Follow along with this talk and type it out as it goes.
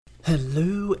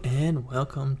Hello and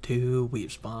welcome to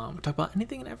Weebspawn. We talk about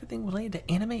anything and everything related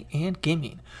to anime and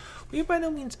gaming. We are by no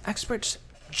means experts,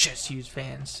 just huge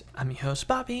fans. I'm your host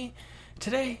Bobby.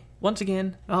 Today, once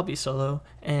again, I'll be solo,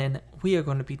 and we are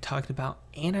going to be talking about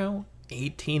Anno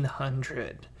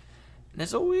 1800. And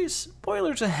as always,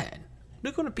 spoilers ahead.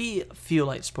 There are going to be a few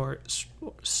light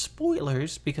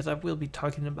spoilers because I will be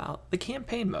talking about the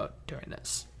campaign mode during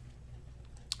this.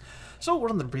 So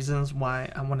one of the reasons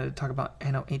why I wanted to talk about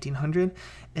Anno 1800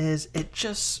 is it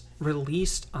just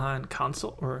released on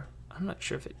console, or I'm not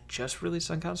sure if it just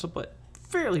released on console, but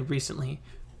fairly recently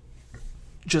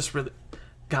just really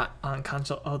got on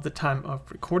console at the time of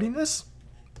recording this,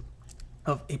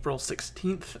 of April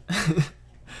 16th.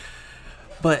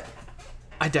 But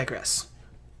I digress.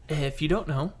 If you don't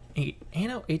know,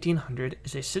 Anno 1800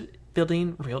 is a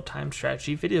building real-time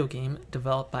strategy video game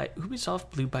developed by Ubisoft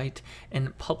Blue Byte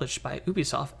and published by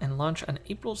Ubisoft and launched on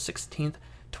April 16th,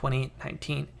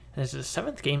 2019. It is the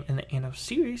seventh game in the Anno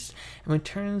series and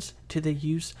returns to the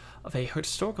use of a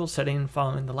historical setting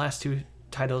following the last two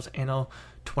titles, Anno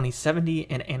 2070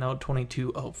 and Anno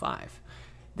 2205,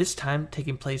 this time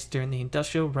taking place during the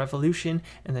Industrial Revolution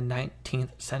in the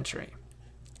 19th century.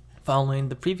 Following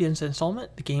the previous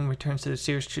installment, the game returns to the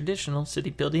series' traditional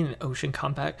city building and ocean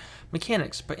combat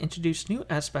mechanics, but introduced new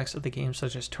aspects of the game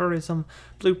such as tourism,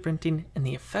 blueprinting, and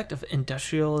the effect of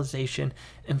industrialization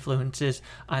influences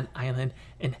on island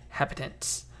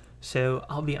inhabitants. So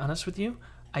I'll be honest with you,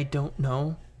 I don't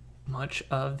know much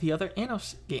of the other Anno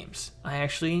games. I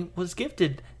actually was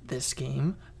gifted this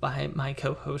game by my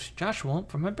co-host Joshua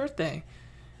for my birthday,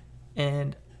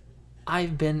 and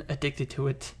I've been addicted to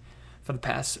it for the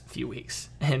past few weeks.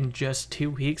 In just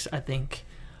 2 weeks, I think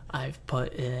I've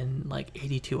put in like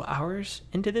 82 hours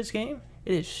into this game.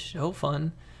 It is so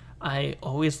fun. I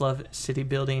always love city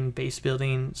building, base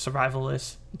building,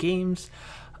 survivalist games.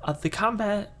 The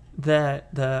combat,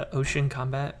 the ocean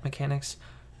combat mechanics,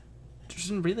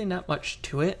 there's really not much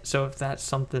to it. So if that's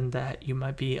something that you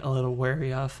might be a little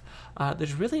wary of,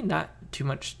 there's really not too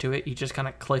much to it. You just kind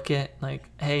of click it like,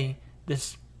 hey,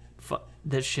 this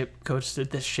ship goes to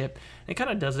this ship. It kind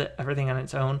of does everything on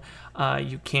its own.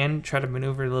 You can try to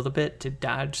maneuver a little bit to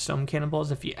dodge some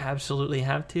cannonballs if you absolutely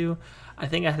have to. I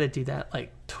think I had to do that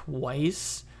like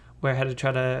twice, where I had to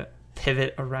try to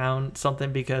pivot around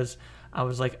something because I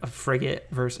was like a frigate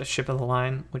versus a ship of the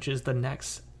line, which is the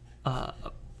next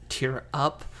tier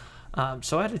up.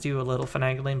 So I had to do a little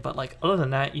finagling, but like other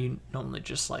than that, you normally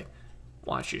just like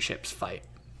watch your ships fight,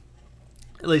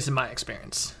 at least in my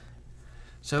experience.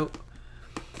 So,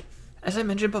 as I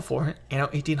mentioned before, Anno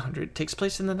 1800 takes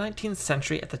place in the 19th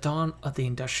century at the dawn of the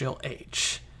Industrial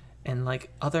Age. And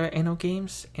like other Anno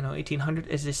games, Anno 1800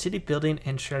 is a city building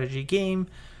and strategy game.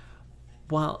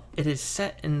 While it is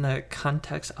set in the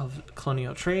context of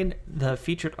colonial trade, the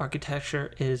featured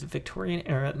architecture is Victorian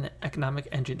era and the economic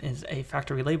engine is a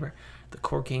factory labor. The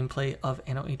core gameplay of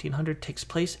Anno 1800 takes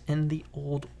place in the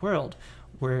Old World,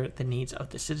 where the needs of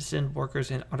the citizen,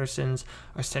 workers, and artisans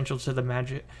are central to the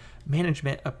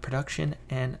management of production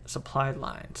and supply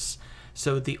lines.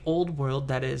 So the Old World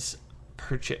that is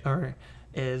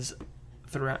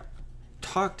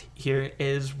talked here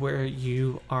is where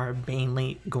you are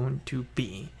mainly going to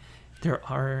be. There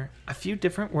are a few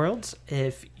different worlds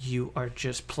if you are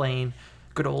just playing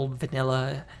good old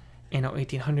vanilla Anno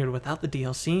 1800 without the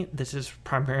DLC. This is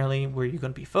primarily where you're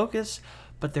going to be focused,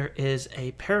 but there is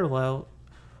a parallel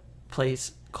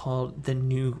place called the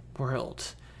New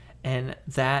World, and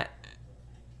that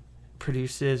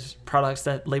produces products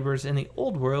that laborers in the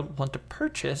Old World want to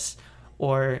purchase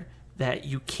or that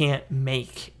you can't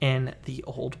make in the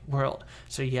Old World.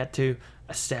 So you have to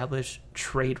establish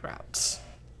trade routes.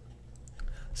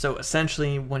 So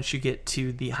essentially, once you get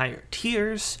to the higher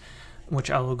tiers, which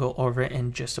I will go over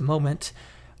in just a moment,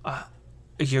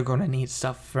 you're going to need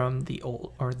stuff from the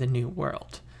Old or the New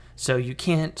World. So you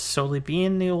can't solely be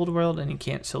in the Old World and you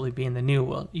can't solely be in the New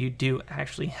World. You do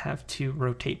actually have to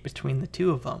rotate between the two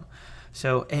of them.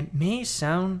 So it may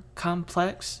sound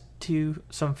complex to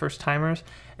some first timers,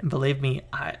 and believe me,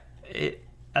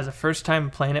 as a first time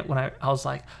playing it, when I was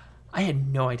like, I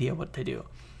had no idea what to do.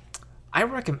 I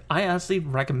honestly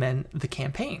recommend the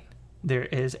campaign. There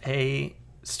is a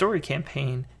story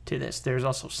campaign to this. There's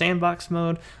also sandbox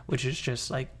mode, which is just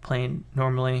like playing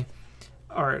normally,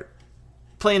 or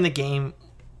playing the game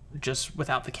just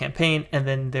without the campaign. And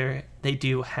then they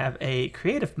do have a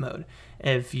creative mode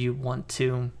if you want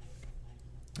to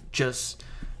just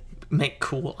make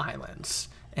cool islands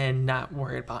and not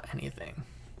worry about anything.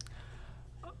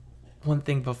 One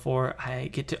thing before I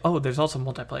get to... there's also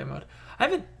multiplayer mode. I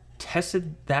haven't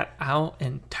tested that out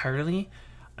entirely.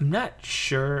 I'm not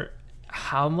sure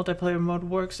how multiplayer mode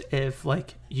works, if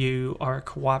like you are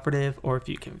cooperative or if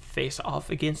you can face off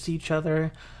against each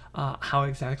other, how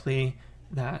exactly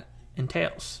that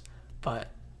entails. But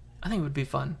I think it would be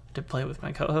fun to play with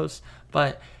my co-host.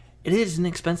 But it is an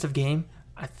expensive game.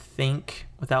 I think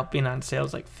without being on sale,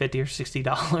 it's like $50 or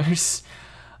 $60.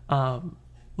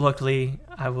 Luckily,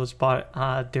 I was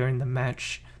bought during the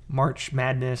March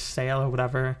Madness sale or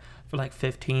whatever for like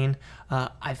 $15.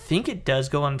 I think it does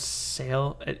go on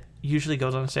sale. It usually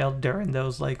goes on sale during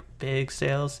those like big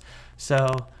sales.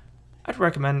 So I'd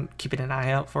recommend keeping an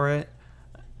eye out for it.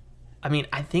 I mean,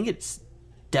 I think it's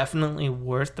definitely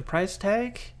worth the price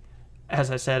tag.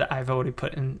 As I said, I've already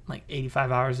put in like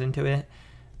 85 hours into it.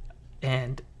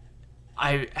 And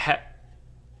I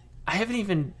haven't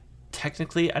even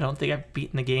technically, I don't think I've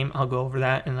beaten the game. I'll go over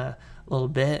that in a little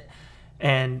bit.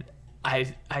 And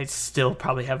I still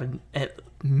probably have at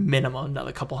minimum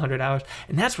another couple hundred hours.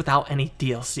 And that's without any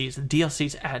DLCs. The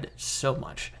DLCs add so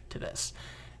much to this.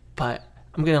 But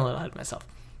I'm getting a little ahead of myself.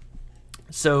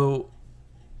 So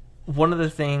one of the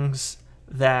things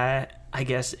that I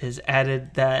guess is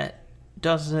added that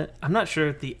I'm not sure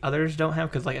if the others don't have,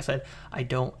 because like I said, I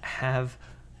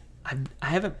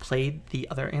haven't played the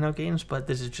other Anno games, but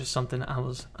this is just something I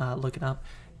was looking up,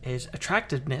 is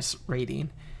attractiveness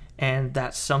rating. And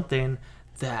that's something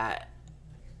that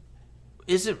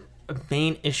isn't a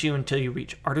main issue until you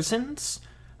reach artisans.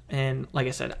 And like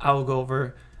I said, I'll go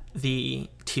over the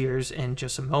tiers in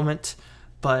just a moment.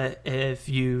 But if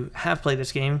you have played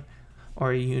this game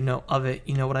or you know of it,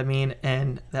 you know what I mean.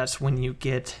 And that's when you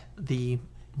get the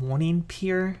morning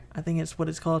pier, I think it's what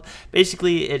it's called.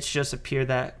 Basically, it's just a pier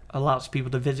that allows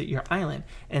people to visit your island.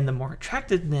 And the more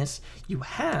attractiveness you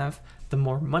have, the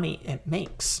more money it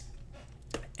makes.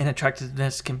 And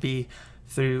attractiveness can be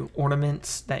through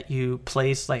ornaments that you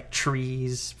place, like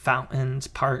trees, fountains,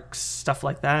 parks, stuff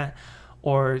like that,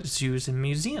 or zoos and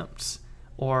museums.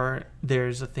 Or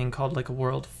there's a thing called like a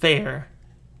world fair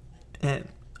and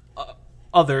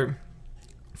other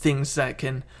things that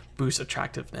can boost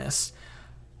attractiveness.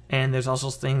 And there's also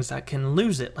things that can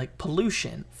lose it, like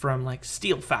pollution from like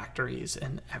steel factories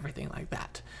and everything like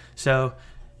that. So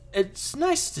it's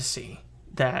nice to see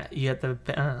that you have to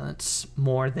balance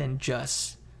more than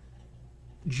just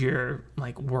your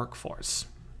like workforce.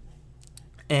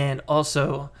 And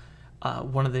also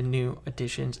one of the new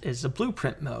additions is the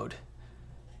blueprint mode.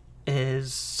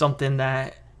 Is something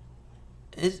that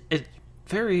is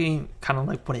very kind of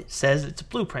like what it says. It's a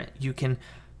blueprint. You can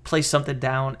place something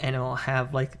down and it will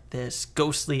have like this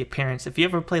ghostly appearance. If you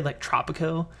ever played like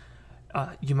Tropico,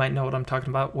 you might know what I'm talking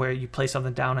about, where you place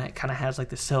something down and it kind of has like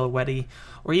the silhouette,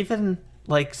 or even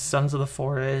like Sons of the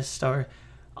Forest, or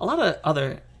a lot of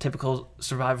other typical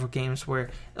survival games where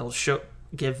it'll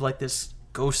give like this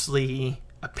ghostly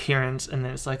appearance, and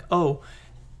then it's like, oh,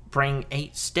 bring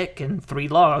 8 stick and 3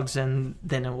 logs, and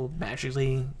then it will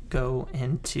magically go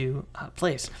into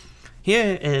place.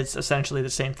 Here it's essentially the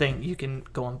same thing. You can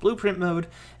go on blueprint mode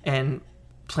and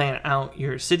plan out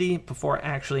your city before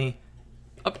actually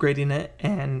upgrading it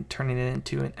and turning it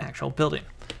into an actual building.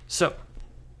 So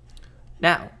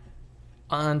now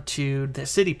on to the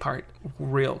city part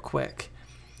real quick.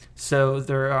 So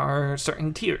there are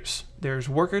certain tiers. There's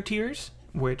worker tiers,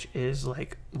 which is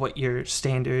like what your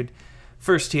standard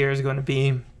first tier is going to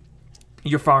be.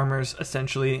 Your farmers,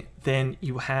 essentially. Then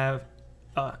you have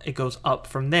it goes up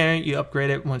from there. You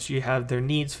upgrade it once you have their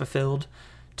needs fulfilled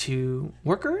to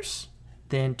workers,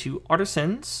 then to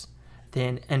artisans,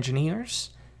 then engineers,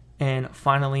 and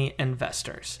finally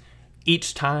investors.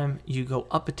 Each time you go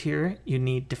up a tier, you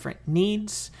need different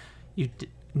needs. You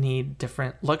need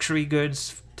different luxury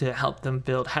goods to help them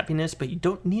build happiness, but you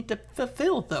don't need to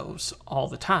fulfill those all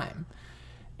the time.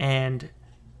 And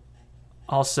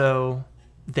also,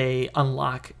 they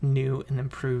unlock new and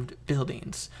improved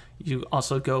buildings. You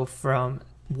also go from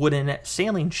wooden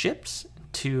sailing ships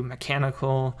to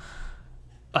mechanical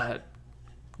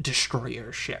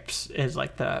destroyer ships is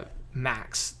like the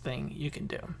max thing you can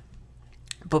do.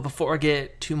 But before I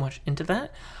get too much into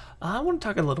that, I want to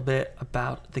talk a little bit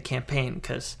about the campaign,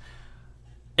 because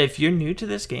if you're new to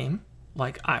this game,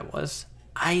 like I was,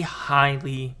 I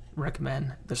highly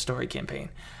recommend the story campaign.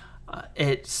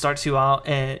 It starts you out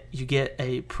and you get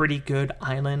a pretty good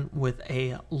island with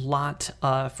a lot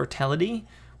of fertility.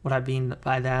 What I mean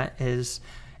by that is,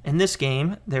 in this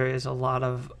game, there is a lot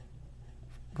of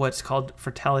what's called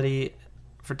fertility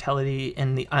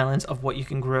in the islands of what you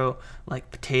can grow,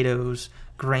 like potatoes,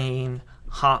 grain,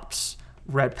 hops,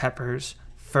 red peppers,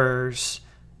 furs,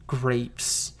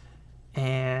 grapes,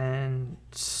 and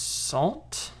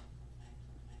salt.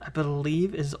 I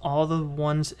believe, is all the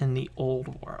ones in the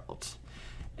old world.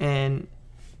 And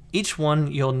each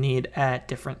one you'll need at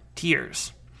different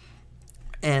tiers.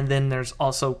 And then there's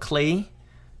also clay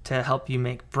to help you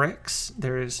make bricks.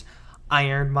 There's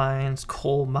iron mines,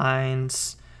 coal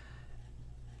mines,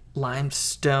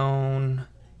 limestone,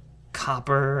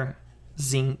 copper,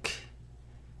 zinc,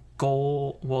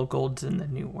 gold. Well, gold's in the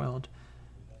New World.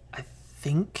 I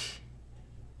think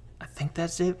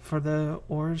that's it for the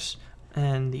ores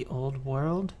in the Old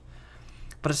World.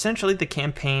 But essentially, the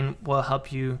campaign will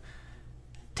help you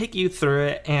take you through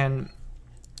it, and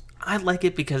I like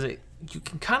it because you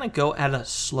can kind of go at a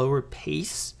slower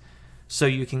pace, so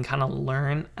you can kind of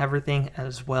learn everything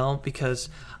as well. Because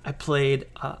I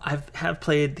have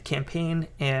played the campaign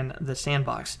and the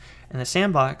sandbox. In the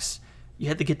sandbox, you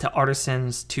had to get to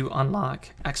artisans to unlock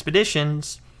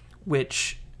expeditions,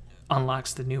 which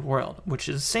unlocks the New World, which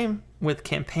is the same with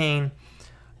campaign,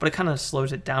 but it kind of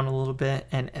slows it down a little bit.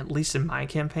 And at least in my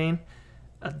campaign,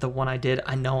 the one I did,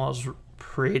 I know I was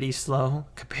pretty slow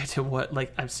compared to what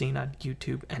I've seen on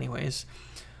YouTube anyways.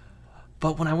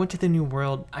 But when I went to the New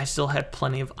World, I still had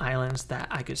plenty of islands that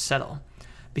I could settle,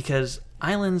 because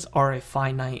islands are a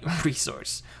finite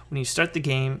resource. When you start the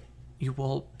game, you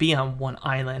will be on one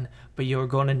island, but you're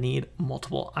going to need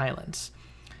multiple islands.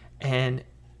 And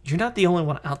you're not the only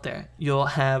one out there. You'll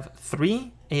have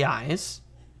 3 AIs,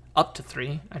 up to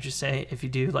 3, I should say. If you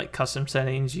do custom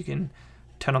settings, you can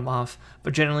turn them off.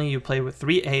 But generally, you play with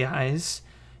 3 AIs.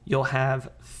 You'll have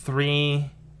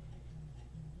 3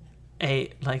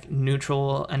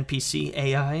 neutral NPC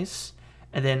AIs,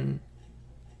 and then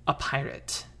a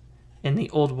pirate in the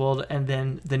Old World, and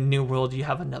then the New World you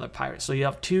have another pirate. So you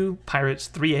have 2 pirates,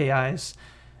 3 AIs,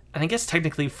 and I guess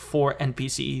technically 4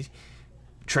 NPC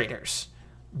traders.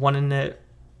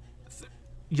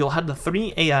 You'll have the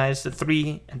 3 AIs, the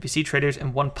 3 NPC traders,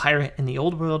 and 1 pirate in the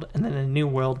Old World, and then in the New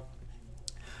World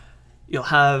you'll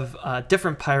have a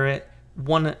different pirate,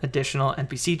 1 additional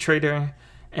NPC trader,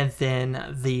 and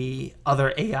then the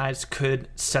other AIs could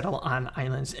settle on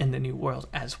islands in the New World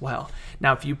as well.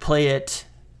 Now, if you play it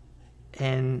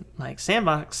in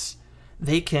Sandbox,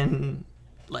 they can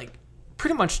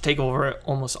pretty much take over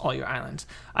almost all your islands.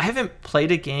 I haven't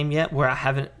played a game yet where I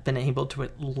haven't been able to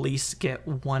at least get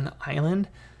 1 island,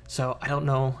 so I don't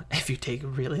know if you take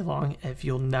really long, if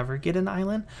you'll never get an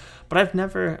island, but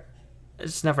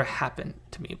it's never happened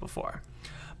to me before.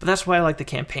 But that's why I like the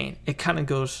campaign. It kind of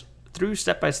goes through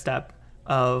step by step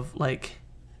of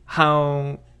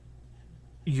how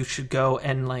you should go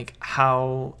and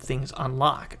how things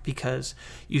unlock, because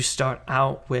you start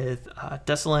out with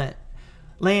desolate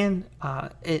land.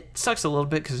 It sucks a little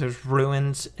bit because there's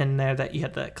ruins in there that you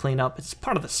have to clean up. It's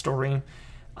part of the story.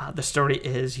 The story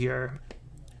is your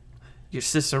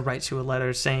sister writes you a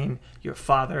letter saying your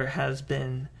father has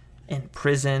been in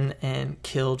prison and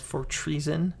killed for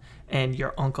treason, and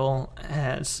your uncle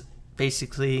has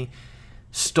basically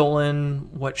stolen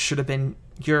what should have been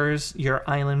yours, your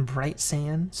island Bright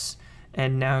Sands,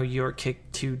 and now you're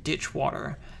kicked to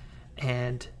Ditchwater,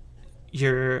 and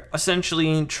you're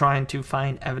essentially trying to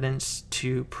find evidence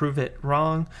to prove it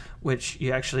wrong, which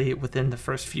you actually, within the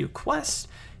first few quests,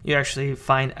 you actually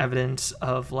find evidence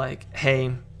of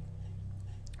hey,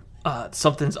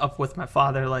 something's up with my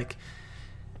father,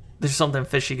 there's something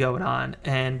fishy going on,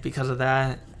 and because of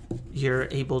that, you're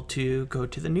able to go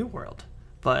to the New World.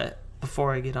 But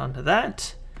before I get on to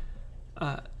that,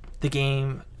 the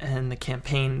game and the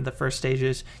campaign, the first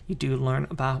stages, you do learn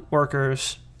about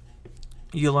workers.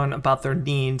 You learn about their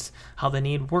needs, how they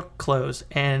need work clothes,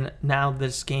 and now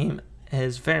this game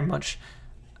is very much,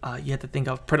 you have to think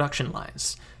of production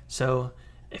lines. So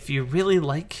if you really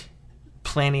like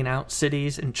planning out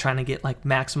cities and trying to get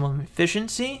maximum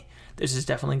efficiency, this is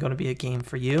definitely going to be a game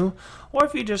for you. Or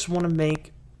if you just want to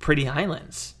make pretty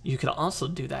islands, you could also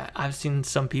do that. I've seen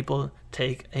some people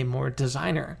take a more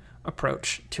designer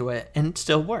approach to it, and it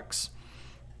still works.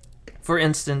 For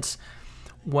instance,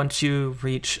 once you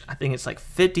reach, I think it's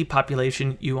 50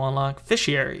 population, you unlock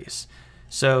fisheries.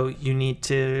 So you need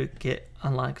to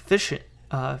unlock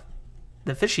the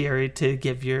fishery to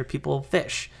give your people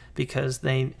fish, because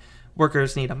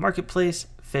workers need a marketplace,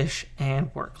 fish,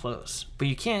 and work clothes. But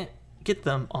you can't get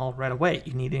them all right away.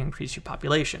 You need to increase your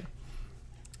population.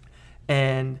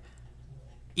 And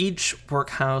each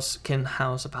workhouse can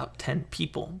house about 10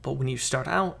 people. But when you start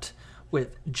out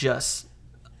with just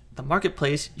the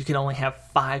marketplace, you can only have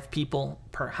 5 people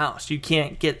per house. You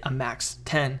can't get a max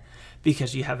 10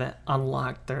 because you haven't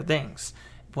unlocked their things.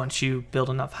 Once you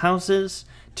build enough houses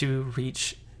to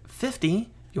reach 50,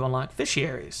 you unlock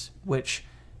fisheries, which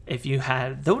if you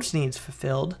had those needs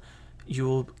fulfilled, you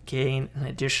will gain an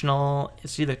additional,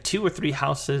 it's either 2 or 3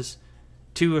 houses,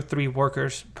 2 or 3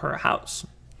 workers per house.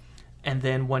 And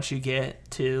then once you get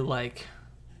to like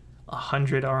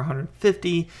 100 or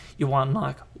 150, you want to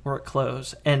unlock work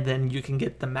clothes, and then you can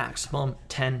get the maximum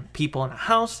 10 people in a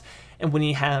house. And when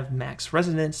you have max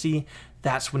residency,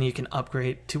 that's when you can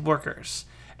upgrade to workers.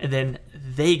 And then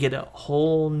they get a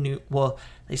whole new, well,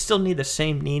 they still need the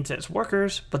same needs as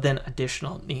workers, but then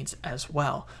additional needs as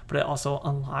well. But it also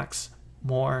unlocks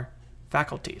more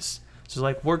faculties. So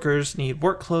like workers need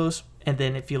work clothes, and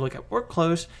then if you look at work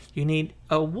clothes, you need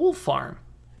a wool farm,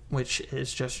 which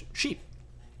is just sheep.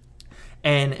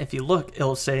 And if you look,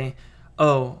 it'll say,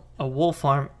 oh, a wool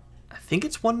farm, I think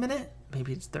it's 1 minute,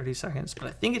 maybe it's 30 seconds, but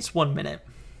I think it's 1 minute.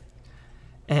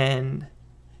 And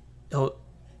it'll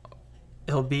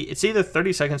be, it's either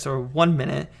 30 seconds or 1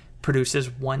 minute produces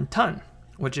 1 ton,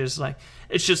 which is like,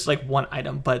 it's just like one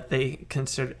item, but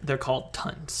they're called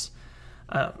tons.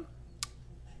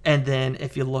 And then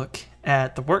if you look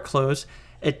at the work clothes,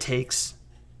 it takes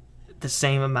the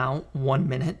same amount, 1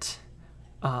 minute,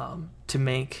 to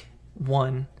make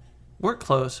 1 work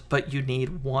clothes, but you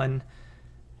need 1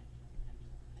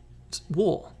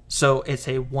 wool. So it's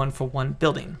a 1-for-1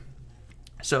 building.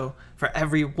 So for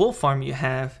every wool farm you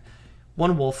have,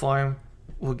 1 wool farm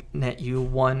will net you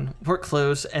 1 work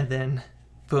clothes, and then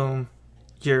boom,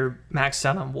 you're maxed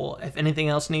out on wool. If anything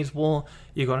else needs wool,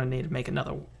 you're going to need to make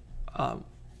another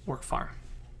work farm.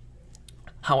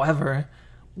 However,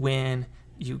 when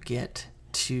you get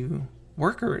to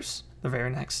workers, the very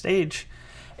next stage,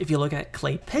 if you look at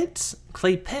clay picks,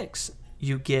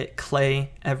 you get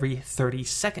clay every 30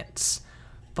 seconds.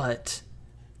 But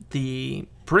the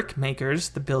brick makers,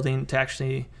 the building to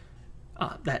actually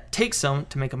that takes them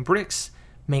to make them bricks,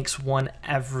 makes 1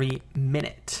 every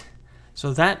minute.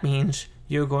 So that means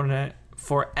you're going to,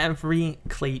 for every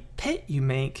clay pit you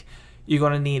make, you're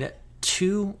going to need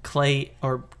 2 clay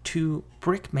or 2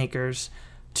 brick makers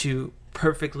to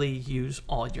perfectly use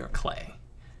all your clay.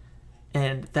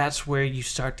 And that's where you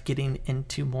start getting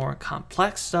into more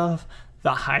complex stuff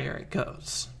the higher it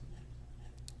goes.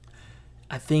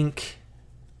 I think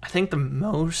the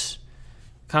most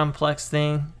complex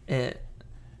thing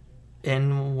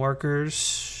in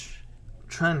workers,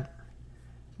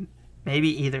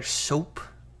 maybe either soap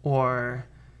or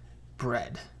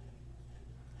bread.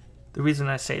 The reason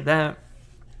I say that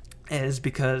is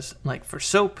because, like, for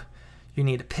soap, you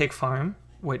need a pig farm,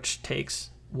 which takes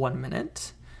 1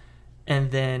 minute.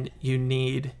 And then you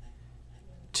need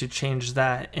to change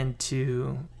that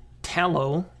into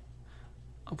tallow,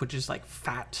 which is like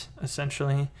fat,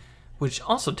 essentially, which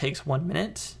also takes 1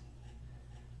 minute.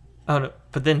 Oh, no,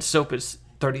 but then soap is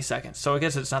 30 seconds. So I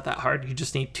guess it's not that hard. You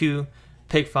just need 2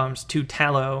 pig farms, 2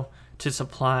 tallow to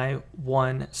supply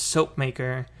 1 soap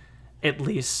maker, at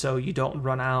least, so you don't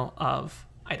run out of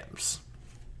items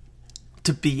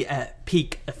to be at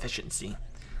peak efficiency.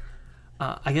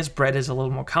 I guess bread is a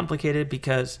little more complicated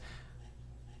because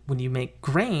when you make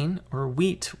grain or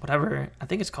wheat, whatever, I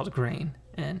think it's called grain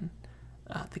in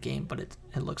the game, but it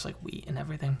looks like wheat and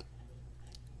everything,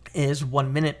 is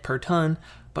 1 minute per ton,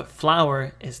 but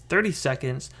flour is 30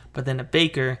 seconds, but then a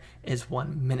baker is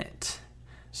 1 minute.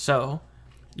 So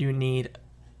you need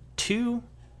 2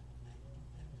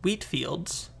 wheat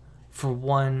fields for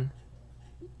 1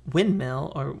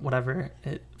 windmill or whatever,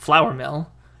 flour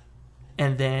mill.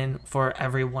 And then for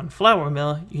every 1 flour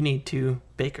mill, you need 2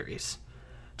 bakeries.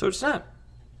 So it's not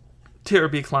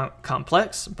terribly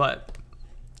complex, but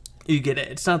you get it.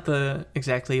 It's not the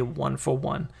exactly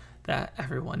 1-for-1 that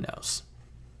everyone knows.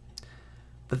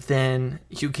 But then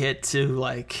you get to,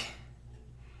 like,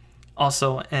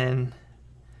 also in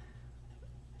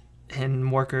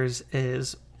workers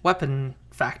is weapon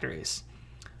factories.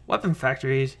 Weapon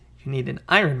factories, you need an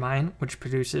iron mine, which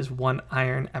produces 1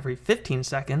 iron every 15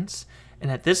 seconds. And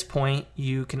at this point,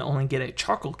 you can only get a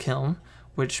charcoal kiln,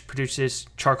 which produces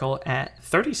charcoal at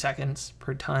 30 seconds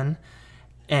per ton,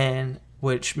 and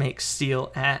which makes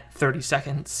steel at 30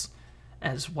 seconds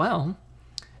as well.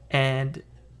 And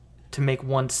to make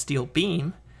 1 steel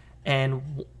beam,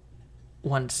 and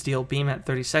 1 steel beam at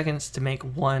 30 seconds to make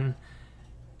 1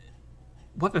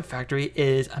 weapon factory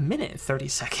is 1 minute and 30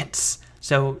 seconds.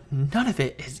 So none of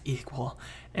it is equal.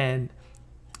 And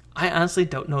I honestly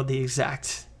don't know the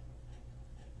exact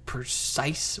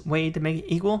precise way to make it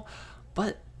equal,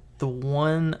 but the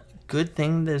one good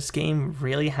thing this game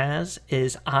really has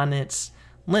is on its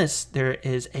list there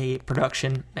is a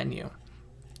production menu.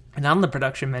 And on the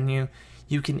production menu,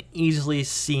 you can easily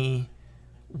see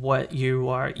what you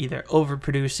are either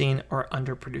overproducing or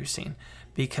underproducing,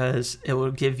 because it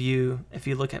will give you, if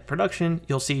you look at production,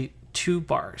 you'll see two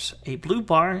bars, a blue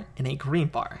bar and a green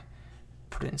bar.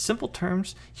 Put it in simple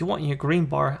terms, you want your green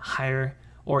bar higher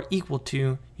or equal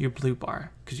to your blue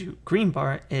bar, because your green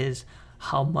bar is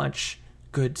how much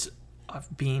goods are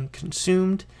being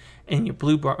consumed, and your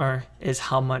blue bar is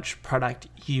how much product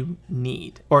you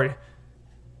need. Or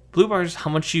blue bar is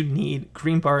how much you need,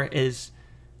 green bar is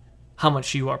how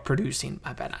much you are producing.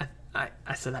 My bad,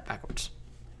 I said that backwards.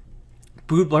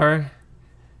 Blue bar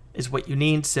is what you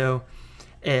need, so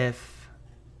if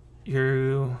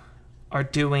you are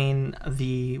doing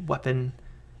the weapon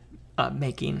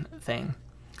making thing,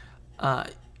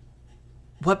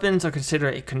 weapons are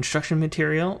considered a construction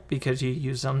material because you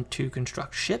use them to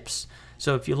construct ships.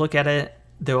 So if you look at it,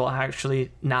 there will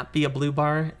actually not be a blue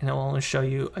bar, and it will only show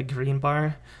you a green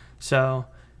bar. So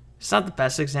it's not the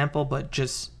best example, but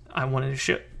just I wanted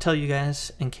to tell you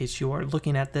guys in case you are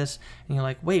looking at this and you're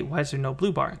like, wait, why is there no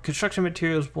blue bar? Construction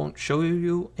materials won't show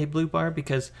you a blue bar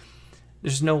because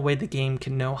there's no way the game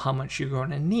can know how much you're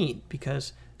going to need,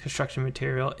 because construction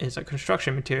material is a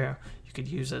construction material. You could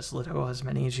use as little or as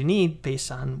many as you need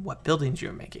based on what buildings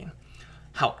you're making.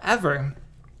 However,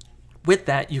 with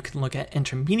that, you can look at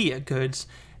intermediate goods,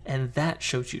 and that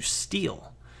shows you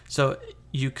steel. So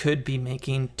you could be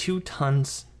making 2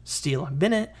 tons steel a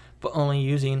minute, but only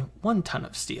using 1 ton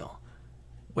of steel.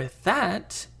 With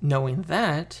that, knowing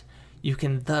that, you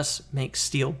can thus make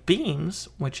steel beams,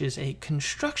 which is a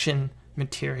construction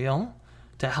material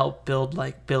to help build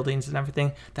like buildings and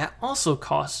everything. That also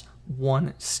costs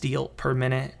 1 steel per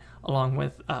minute, along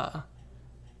with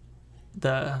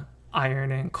the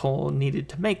iron and coal needed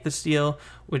to make the steel,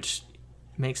 which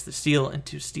makes the steel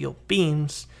into steel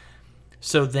beams.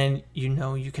 So then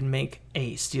you can make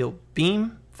a steel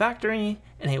beam factory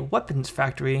and a weapons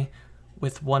factory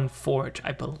with 1 forge,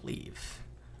 I believe.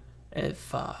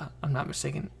 If I'm not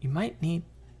mistaken, you might need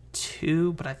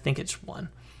 2, but I think it's 1.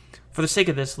 For the sake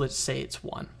of this, let's say it's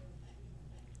 1.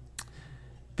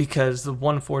 Because the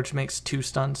 1 forge makes 2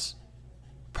 stuns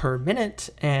per minute,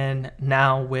 and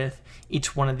now with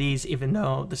each one of these, even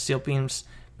though the steel beams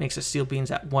makes the steel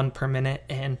beams at 1 per minute,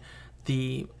 and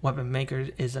the weapon maker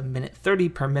is a minute 30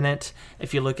 per minute.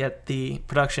 If you look at the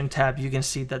production tab, you can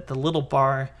see that the little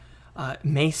bar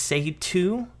may say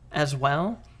 2 as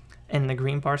well, and the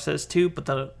green bar says 2, but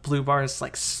the blue bar is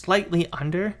like slightly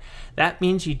under. That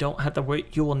means you don't have to worry.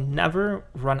 You will never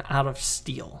run out of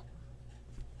steel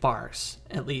bars,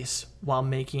 at least while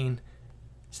making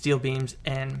steel beams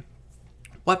and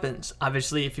weapons.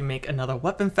 Obviously, if you make another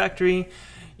weapon factory,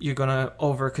 you're going to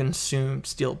overconsume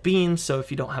steel beams. So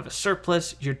if you don't have a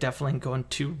surplus, you're definitely going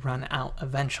to run out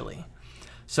eventually.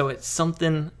 So it's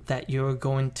something that you're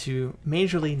going to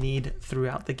majorly need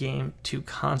throughout the game to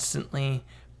constantly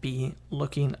be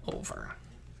looking over.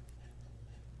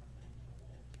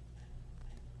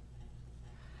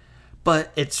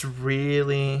 But it's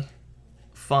really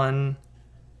fun.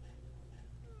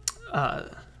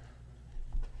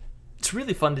 It's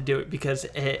really fun to do it because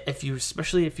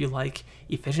especially if you like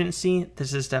efficiency,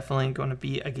 this is definitely going to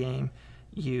be a game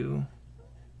you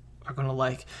are going to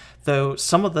like. Though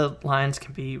some of the lines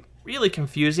can be really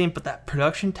confusing, but that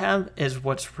production tab is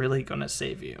what's really going to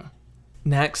save you.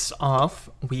 Next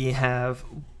off, we have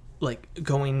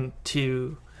going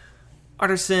to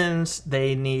artisans.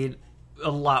 They need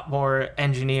a lot more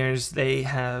engineers. They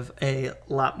have a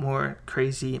lot more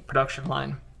crazy production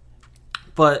line.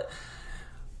 But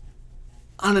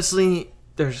honestly,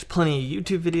 there's plenty of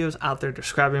YouTube videos out there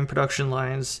describing production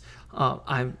lines.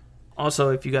 I'm also,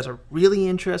 if you guys are really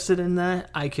interested in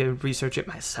that, I could research it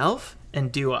myself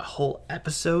and do a whole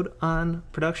episode on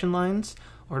production lines,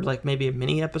 or maybe a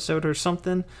mini episode or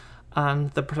something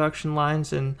on the production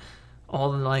lines and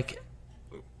all the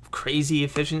crazy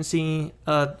efficiency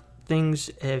things.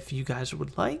 If you guys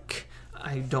would like,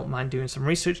 I don't mind doing some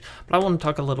research, but I want to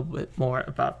talk a little bit more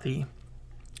about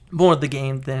more of the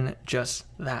game than just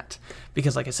that,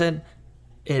 because like I said,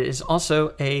 it is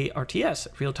also a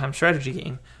RTS, real-time strategy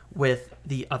game, with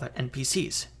the other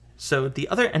NPCs. So the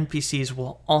other NPCs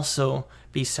will also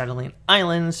be settling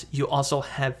islands. You also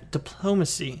have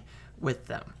diplomacy with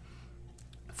them.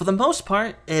 For the most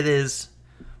part, it is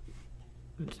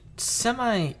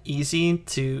semi-easy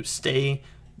to stay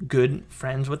good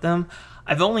friends with them.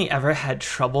 I've only ever had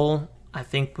trouble, I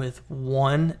think, with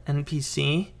one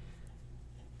NPC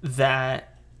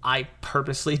that I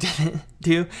purposely didn't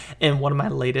do. In one of my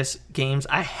latest games,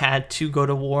 I had to go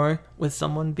to war with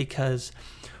someone because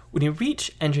when you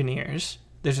reach engineers,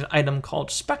 there's an item called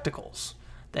spectacles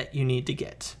that you need to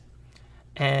get.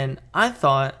 And I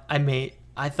thought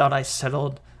I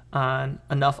settled on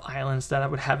enough islands that I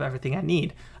would have everything I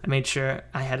need. I made sure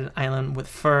I had an island with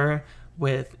fur,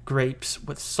 with grapes,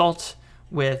 with salt,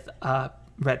 with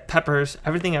red peppers,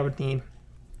 everything I would need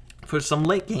for some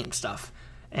late game stuff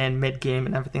and mid game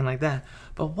and everything like that.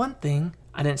 But one thing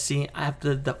I didn't see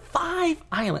after the 5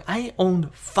 islands, I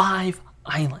owned 5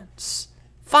 islands.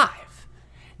 5.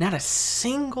 Not a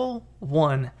single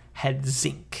one had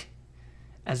zinc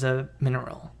as a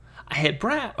mineral. I had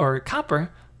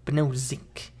copper, but no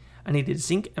zinc. I needed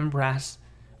zinc and brass,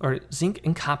 or zinc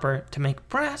and copper to make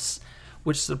brass,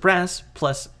 which the brass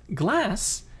plus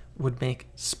glass would make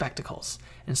spectacles.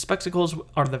 And spectacles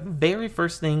are the very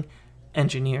first thing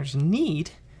engineers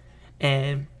need,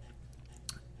 and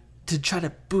to try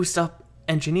to boost up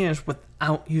engineers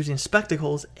without using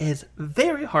spectacles is a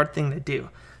very hard thing to do.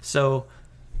 So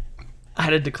I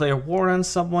had to declare war on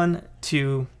someone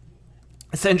to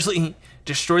essentially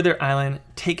destroy their island,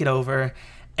 take it over,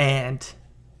 and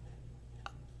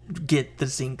get the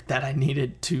zinc that I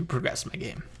needed to progress my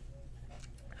game.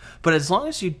 But as long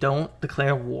as you don't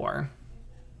declare war,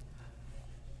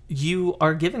 you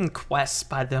are given quests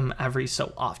by them every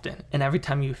so often. And every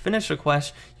time you finish a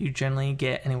quest, you generally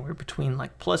get anywhere between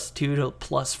like +2 to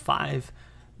 +5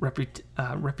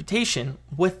 reputation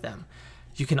with them.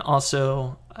 You can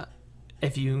also,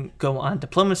 if you go on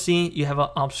diplomacy, you have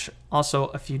also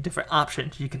a few different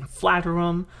options. You can flatter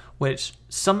them, which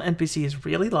some NPCs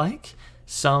really like.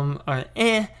 Some are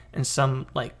and some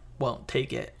won't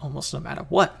take it almost no matter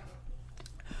what.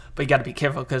 But you got to be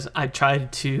careful, because I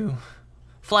tried to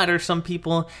flatter some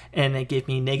people and they gave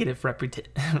me negative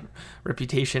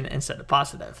reputation instead of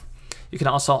positive. You can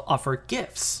also offer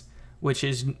gifts, which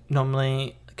is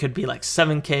normally could be like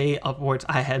 7k upwards.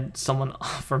 I had someone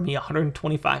offer me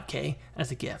 125k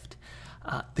as a gift.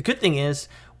 The good thing is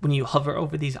when you hover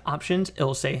over these options, it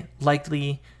will say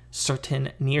likely,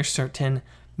 certain, near certain,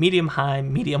 medium high,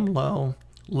 medium low,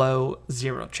 low,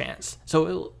 0 chance. So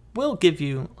it will give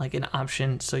you like an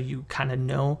option so you kind of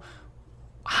know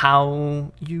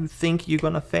how you think you're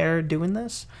going to fare doing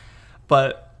this.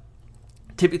 But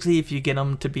typically if you get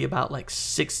them to be about like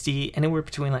 60, anywhere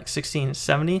between like 60 and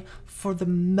 70, for the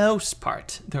most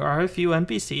part, there are a few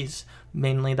NPCs,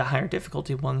 mainly the higher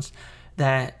difficulty ones,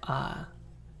 that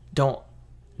don't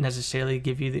necessarily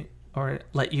give you or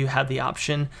let you have the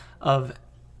option of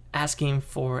asking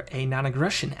for a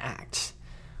non-aggression act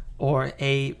or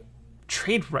a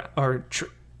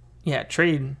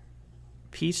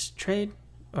peace trade,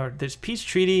 or there's peace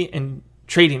treaty and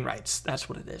trading rights. That's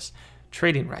what it is,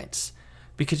 trading rights,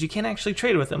 because you can't actually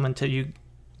trade with them until you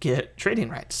get trading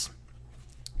rights.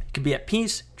 It could be at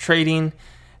peace, trading,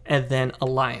 and then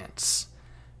alliance.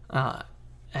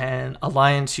 And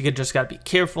alliance, you just got to be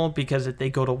careful, because if they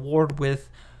go to war with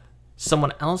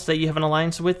someone else that you have an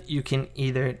alliance with, you can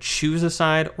either choose a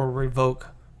side or revoke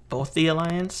both the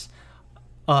alliance.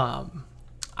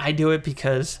 I do it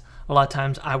because a lot of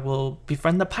times I will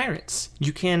befriend the pirates.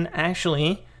 You can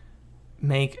actually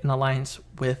make an alliance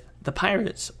with the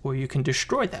pirates, or you can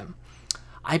destroy them.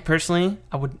 I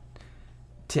would,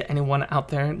 to anyone out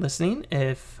there listening,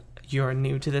 if you're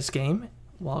new to this game,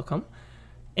 welcome.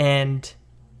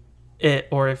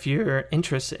 Or if you're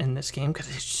interested in this game, because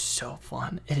it's so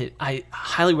fun. I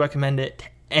highly recommend it to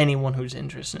anyone who's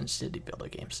interested in city builder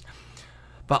games.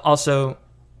 But also,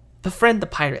 befriend the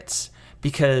pirates,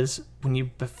 because when you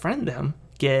befriend them,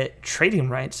 get trading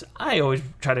rights. I always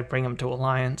try to bring them to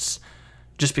alliance,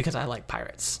 just because I like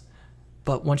pirates.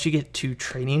 But once you get to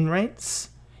trading rights,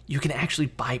 you can actually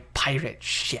buy pirate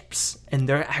ships, and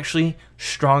they're actually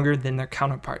stronger than their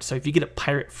counterparts. So if you get a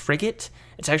pirate frigate,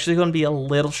 it's actually going to be a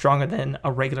little stronger than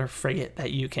a regular frigate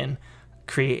that you can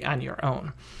create on your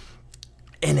own.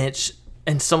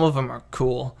 And some of them are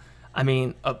cool. I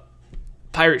mean, a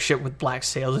pirate ship with black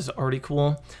sails is already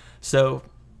cool. So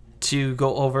to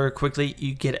go over quickly,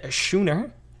 you get a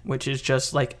schooner, which is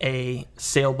just like a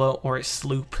sailboat or a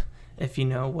sloop, if you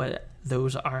know what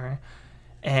those are.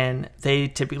 And they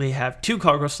typically have 2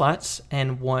 cargo slots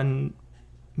and 1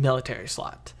 military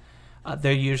slot.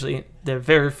 They're usually the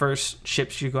very first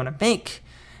ships you're going to make,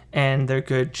 and they're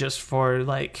good just for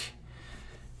like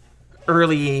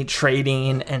early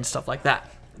trading and stuff like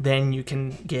that. Then you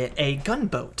can get a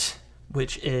gunboat,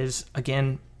 which is,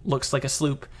 again, looks like a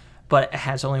sloop, but it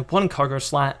has only 1 cargo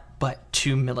slot, but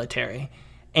 2 military.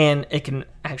 And it can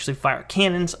actually fire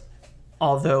cannons,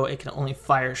 although it can only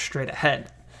fire straight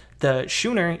ahead. The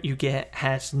schooner you get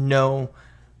has no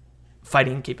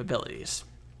fighting capabilities.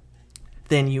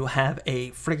 Then you have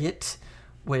a frigate,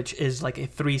 which is like a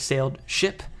 3-sailed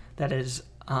ship that is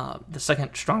the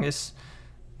second strongest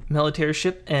military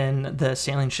ship in the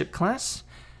sailing ship class.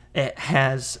 It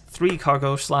has 3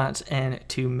 cargo slots and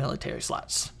 2 military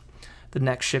slots. the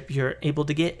next ship you're able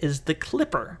to get is the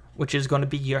Clipper, which is going to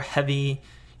be your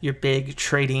big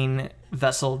trading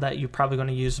vessel that you're probably going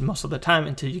to use most of the time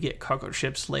until you get cargo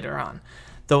ships later on.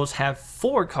 Those have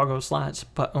 4 cargo slots,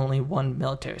 but only 1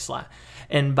 military slot.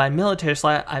 And by military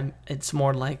slot, it's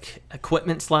more like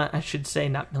equipment slot, I should say,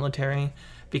 not military,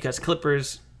 because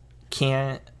Clippers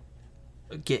can't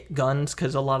get guns,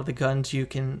 because a lot of the guns you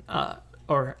can,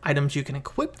 or items you can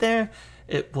equip there,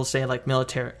 it will say like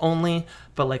military only.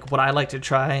 But like what I like to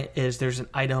try is there's an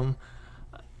item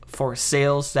for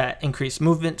sails that increase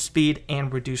movement speed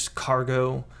and reduce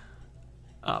cargo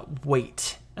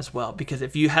weight as well, because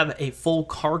if you have a full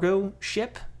cargo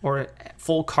ship or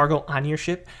full cargo on your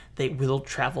ship, they will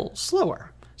travel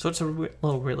slower. So it's a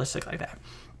little realistic like that.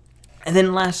 And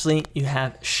then lastly, you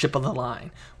have Ship of the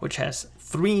Line, which has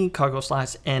 3 cargo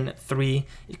slots and 3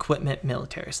 equipment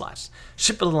military slots.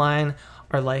 Ship of the Line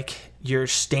are like your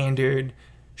standard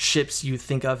ships you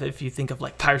think of if you think of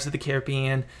like Pirates of the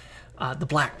Caribbean, the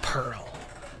Black Pearl,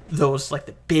 those like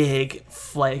the big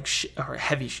or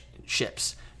heavy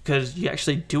ships. Because you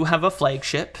actually do have a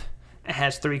flagship. It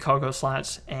has 3 cargo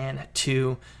slots and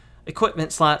 2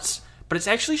 equipment slots, but it's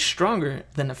actually stronger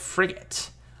than a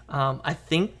frigate. I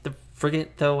think the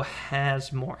frigate, though,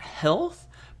 has more health,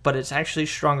 but it's actually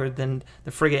stronger than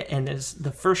the frigate, and is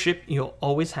the first ship you'll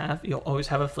always have. You'll always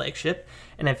have a flagship,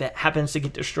 and if it happens to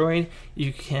get destroyed,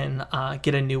 you can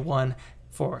get a new one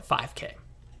for 5K.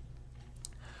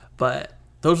 But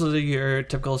those are your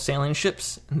typical sailing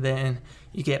ships, and then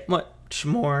you get much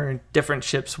more different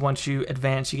ships once you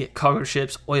advance. You get cargo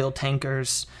ships, oil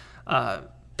tankers,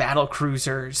 battle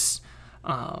cruisers.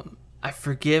 I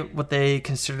forget what they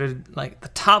considered, like the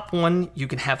top one, you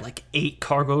can have like 8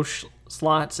 cargo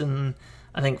slots and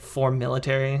I think 4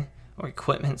 military or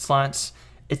equipment slots.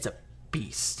 It's a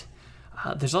beast.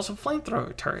 There's also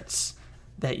flamethrower turrets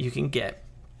that you can get,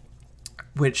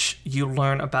 which you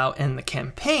learn about in the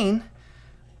campaign,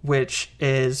 which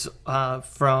is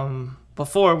from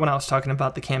before when I was talking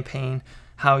about the campaign,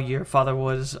 how your father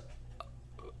was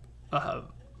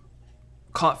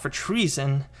caught for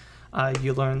treason.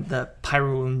 You learn the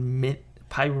Pyromithians,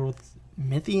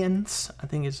 I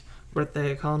think is what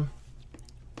they call them,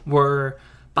 were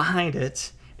behind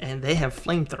it, and they have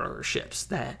flamethrower ships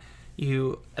that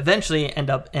you eventually end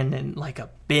up in like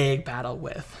a big battle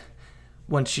with.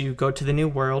 Once you go to the New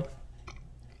World,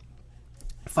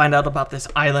 find out about this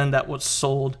island that was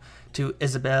sold to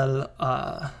Isabel,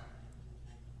 oh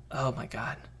my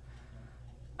god,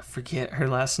 I forget her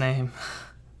last name.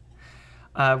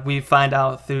 We find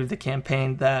out through the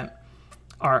campaign that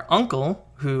our uncle,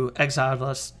 who exiled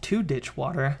us to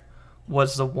Ditchwater,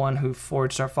 was the one who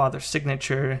forged our father's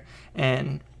signature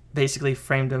and basically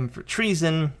framed him for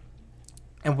treason.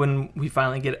 And when we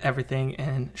finally get everything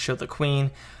and show the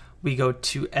queen, we go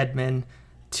to Edmund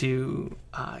to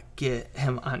get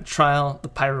him on trial. The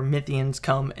Pyromithians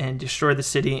come and destroy the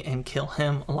city and kill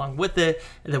him along with it.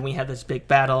 And then we have this big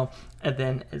battle. And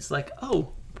then it's like,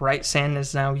 oh, Bright Sand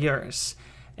is now yours.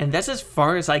 And that's as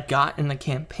far as I got in the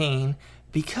campaign,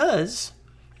 because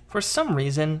for some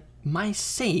reason my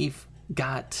save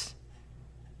got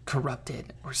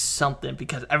corrupted or something,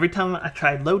 because every time I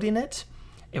tried loading it,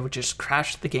 it would just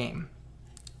crash the game.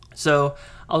 So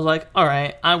I was like, all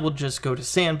right, I will just go to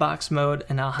sandbox mode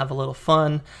and I'll have a little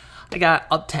fun. I got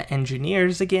up to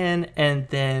engineers again, and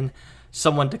then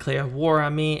someone declared war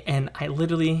on me, and I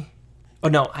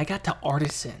got to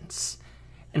artisans,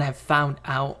 and I found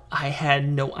out I had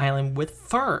no island with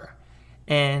fur,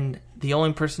 and the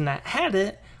only person that had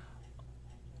it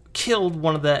killed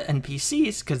one of the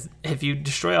NPCs, because if you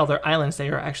destroy all their islands, they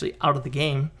are actually out of the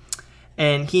game,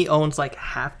 and he owns like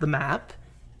half the map.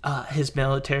 His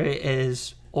military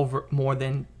is over more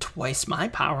than twice my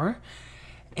power,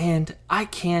 and I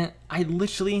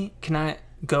literally cannot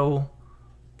go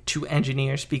to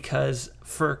engineers because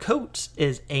fur coats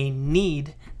is a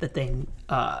need that the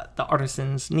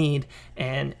artisans need,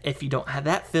 and if you don't have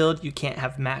that filled, you can't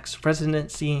have max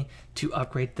residency to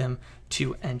upgrade them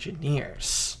to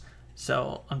engineers.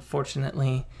 So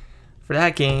unfortunately for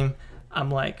that game, I'm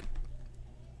like,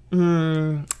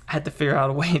 I had to figure out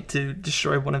a way to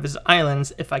destroy one of his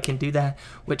islands if I can do that,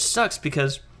 which sucks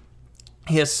because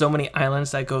he has so many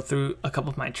islands that go through a couple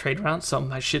of my trade routes, so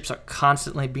my ships are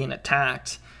constantly being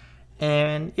attacked.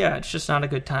 And yeah, it's just not a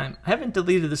good time. I haven't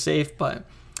deleted the save, but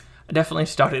I definitely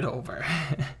started over.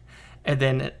 And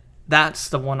then that's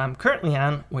the one I'm currently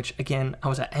on, which again, I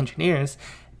was at engineers,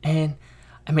 and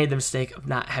I made the mistake of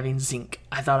not having zinc.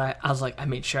 I was like, I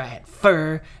made sure I had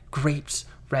fur, grapes,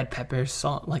 red peppers,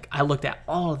 salt. Like, I looked at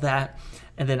all of that,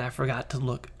 and then I forgot to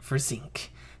look for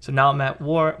zinc. So now I'm at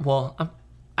war. Well,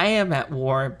 I am at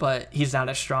war, but he's not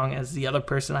as strong as the other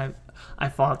person I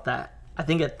fought. That I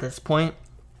think at this point,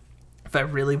 if I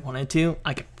really wanted to,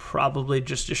 I could probably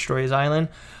just destroy his island.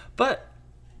 But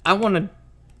I don't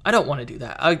want to do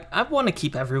that. I want to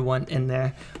keep everyone in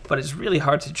there, but it's really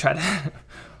hard to try to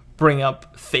bring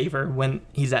up favor when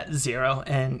he's at 0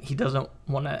 and he doesn't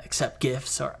want to accept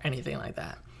gifts or anything like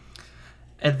that.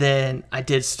 And then I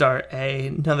did start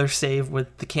another save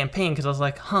with the campaign because I was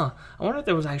like, I wonder if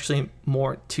there was actually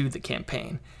more to the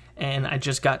campaign. And I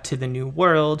just got to the new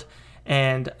world,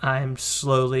 and I'm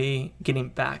slowly getting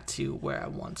back to where I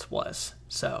once was.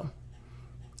 So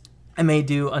I may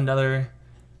do another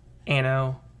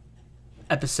Anno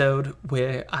episode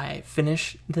where I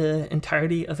finish the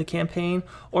entirety of the campaign,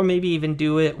 or maybe even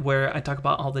do it where I talk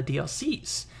about all the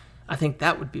DLCs. I think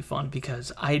that would be fun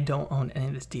because I don't own any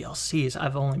of this DLCs.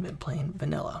 I've only been playing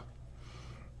vanilla.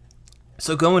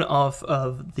 So going off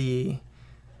of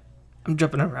I'm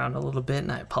jumping around a little bit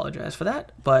and I apologize for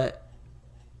that. But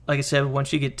like I said,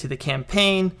 once you get to the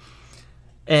campaign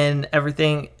and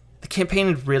everything, the campaign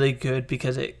is really good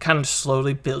because it kind of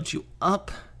slowly builds you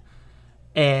up.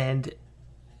 And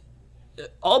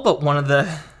all but one of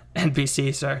the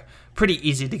NPCs are pretty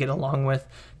easy to get along with.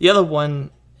 The other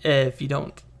one, if you're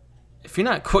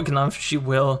not quick enough,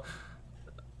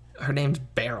 her name's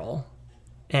Beryl,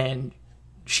 and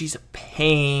she's a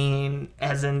pain,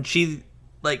 as in she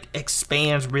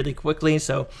expands really quickly.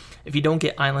 So if you don't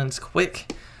get islands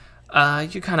quick,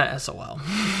 you're kind of SOL.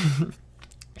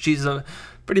 She's a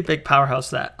pretty big powerhouse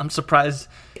that I'm surprised,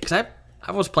 because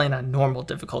I was playing on normal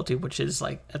difficulty, which is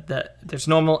there's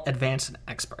normal, advanced, and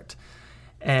expert.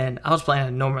 And I was playing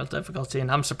on normal difficulty,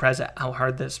 and I'm surprised at how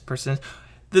hard this person is.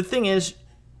 The thing is,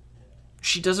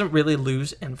 she doesn't really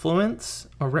lose influence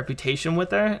or reputation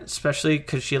with her, especially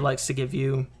because she likes to give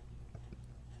you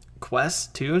quests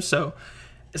too. So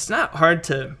it's not hard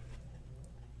to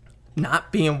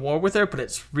not be in war with her, but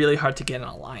it's really hard to get an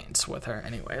alliance with her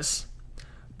anyways.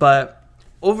 But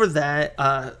over that,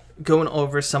 going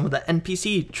over some of the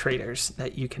NPC traders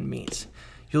that you can meet.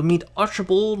 You'll meet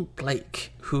Archibald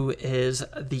Blake, who is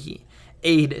the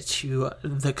aide to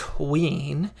the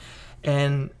Queen,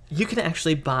 and you can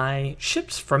actually buy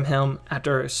ships from him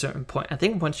after a certain point. I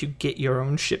think once you get your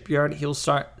own shipyard, he'll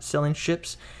start selling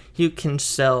ships. You can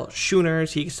sell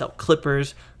schooners, he can sell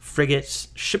clippers, frigates,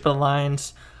 ship of the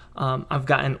lines. I've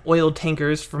gotten oil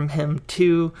tankers from him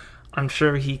too. I'm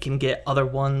sure he can get other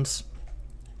ones,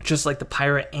 just like the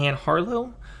pirate Anne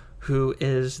Harlow, who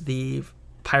is the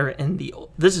pirate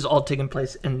this is all taking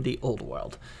place in the old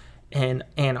world. And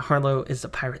Anne Harlow is the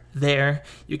pirate there.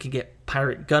 You can get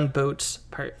pirate gunboats,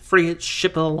 pirate frigates,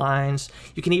 ship of the lines.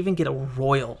 You can even get a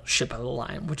royal ship of the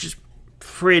line, which is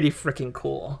pretty freaking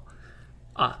cool.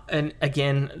 And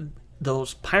again,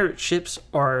 those pirate ships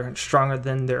are stronger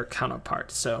than their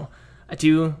counterparts. So I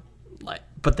do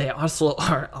but they also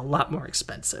are a lot more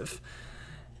expensive.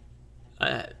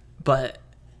 But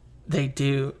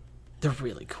they're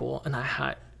really cool. And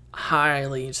I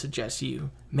highly suggest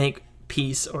you make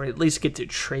peace, or at least get to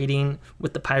trading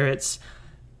with the pirates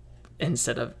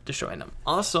instead of destroying them.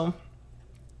 Also,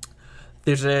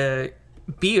 there's a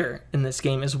beer in this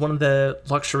game is one of the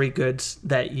luxury goods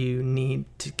that you need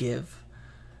to give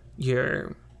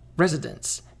your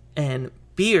residents, and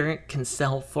beer can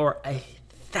sell for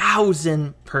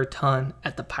 1,000 per ton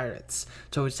at the pirates,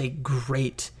 so it's a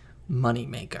great money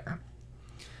maker.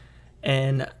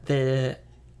 And the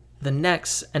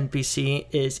next NPC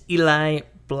is Eli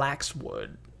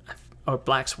Blacksworth,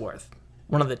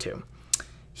 one of the two.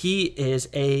 He is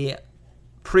a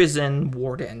prison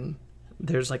warden.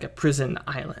 There's a prison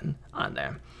island on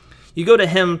there. You go to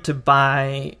him to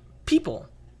buy people,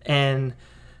 and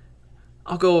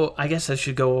I guess I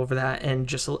should go over that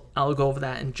I'll go over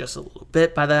that in just a little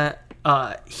bit. By that,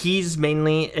 he's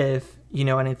mainly, if you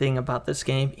know anything about this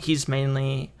game, he's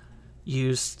mainly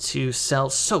used to sell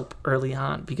soap early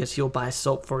on, because he'll buy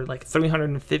soap for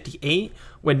 358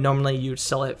 when normally you'd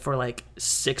sell it for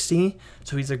 60.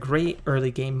 So he's a great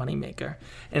early game money maker.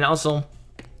 And also,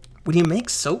 when you make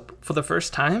soap for the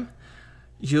first time,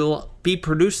 you'll be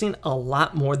producing a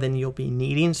lot more than you'll be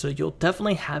needing, so you'll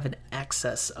definitely have an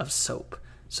excess of soap.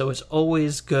 So it's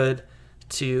always good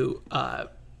to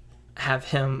have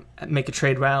him make a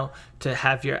trade route to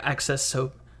have your excess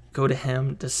soap go to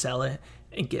him to sell it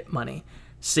and get money.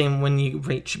 Same when you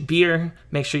reach beer,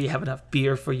 make sure you have enough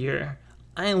beer for your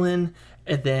island,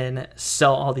 and then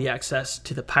sell all the excess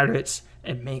to the pirates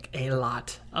and make a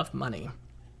lot of money.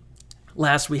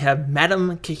 Last, we have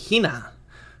Madame Kahina,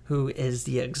 who is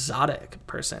the exotic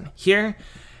person. Here,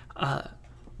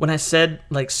 when I said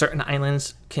like certain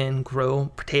islands can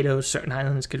grow potatoes, certain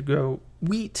islands could grow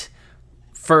wheat,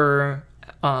 fur,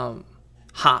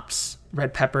 hops,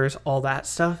 red peppers, all that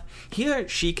stuff. Here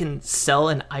she can sell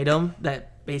an item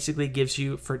that basically gives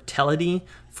you fertility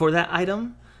for that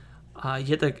item. You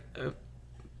have to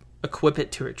equip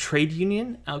it to a trade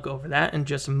union. I'll go over that in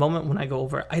just a moment when I go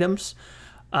over items.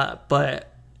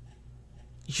 But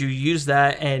you use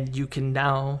that, and you can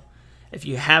now, if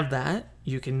you have that,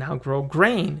 you can now grow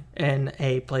grain in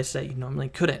a place that you normally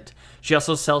couldn't. She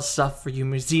also sells stuff for your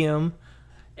museum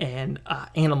and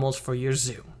animals for your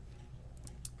zoo.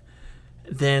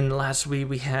 Then lastly,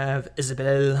 we have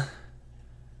Isabel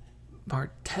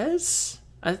Martez,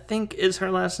 I think is her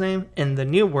last name, in the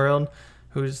New World,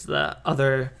 who's the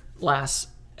other last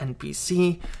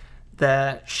NPC,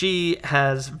 that she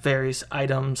has various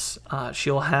items.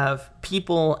 She'll have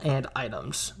people and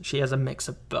items. She has a mix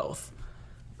of both.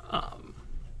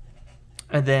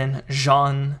 And then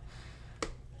Jean,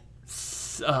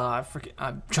 I forget,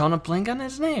 I'm drawing a blank on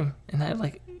his name, and I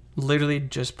like literally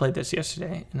just played this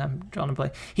yesterday, and I'm drawing a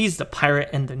blank. He's the pirate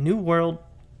in the New World,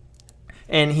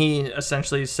 and he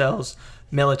essentially sells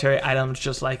military items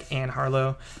just like Anne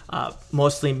Harlow,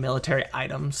 mostly military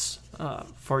items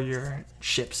for your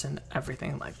ships and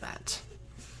everything like that.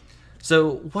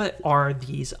 So what are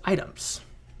these items?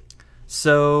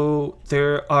 So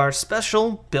there are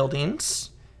special buildings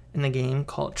in the game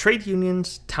called trade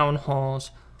unions, town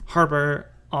halls, harbor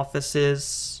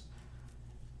offices.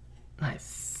 I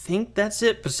think that's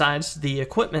it, besides the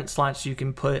equipment slots you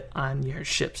can put on your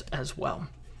ships as well.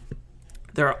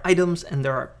 There are items and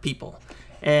there are people.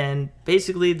 And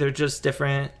basically, they're just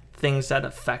different things that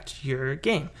affect your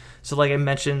game. So like I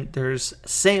mentioned, there's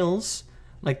sales,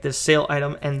 like this sale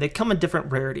item, and they come in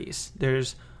different rarities.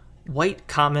 There's white,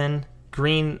 common,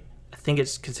 green, I think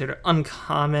it's considered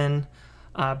uncommon,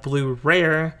 blue,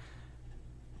 rare,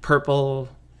 purple,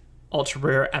 ultra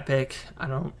rare, epic, I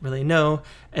don't really know,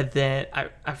 and then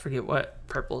I forget what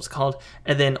purple is called,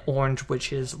 and then orange,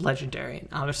 which is legendary.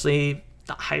 Obviously,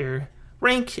 the higher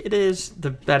rank it is, the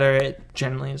better it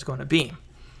generally is going to be.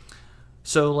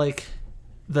 So like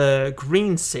the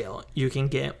green sail you can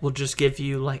get will just give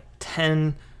you like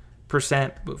 10%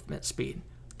 movement speed.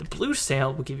 The blue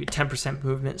sail will give you 10%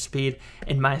 movement speed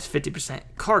and minus 50%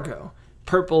 cargo.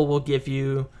 Purple will give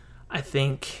you, I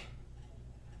think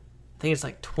it's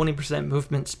like 20%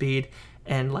 movement speed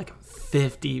and like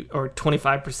 50 or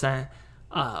 25%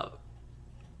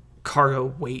 cargo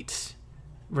weight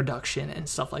reduction and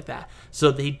stuff like that.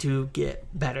 So they do get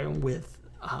better with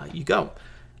you go.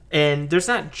 And there's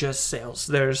not just sails.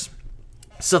 There's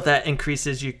stuff that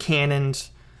increases your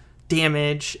cannon's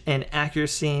damage and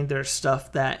accuracy. There's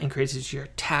stuff that increases your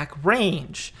attack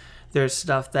range. There's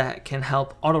stuff that can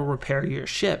help auto repair your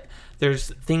ship. There's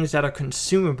things that are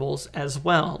consumables as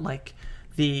well, like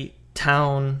the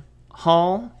town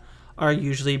hall are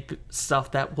usually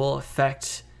stuff that will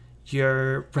affect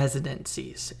your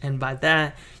residencies. And by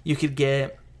that, you could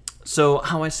get, so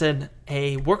how I said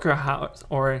a worker house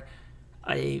or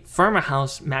a farmer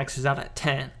house maxes out at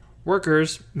 10.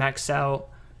 Workers max out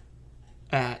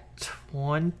at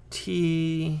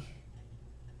 25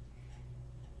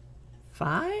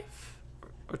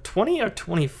 or 20 or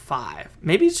 25.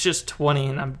 Maybe it's just 20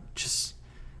 and I'm just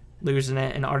losing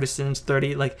it. And artisans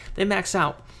 30, like they max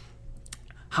out.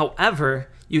 However,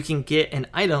 you can get an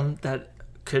item that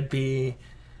could be,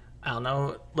 I don't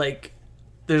know, like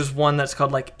there's one that's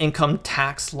called like income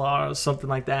tax law or something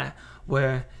like that,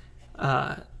 where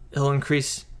it'll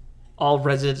increase all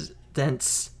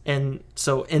residents, and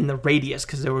so in the radius,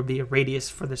 because there would be a radius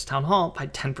for this town hall, by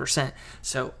 10%.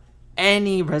 So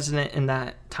any resident in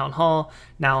that town hall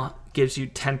now gives you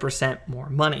 10% more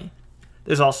money.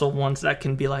 There's also ones that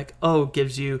can be like, oh,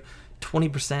 gives you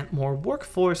 20% more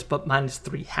workforce, but minus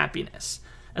 3 happiness.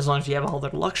 As long as you have all their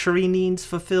luxury needs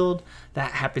fulfilled,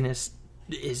 that happiness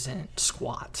isn't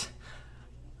squat.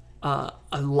 A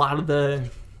lot of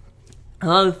the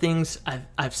things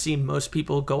I've seen most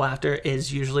people go after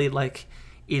is usually like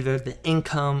either the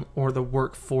income or the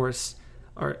workforce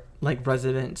or like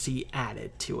residency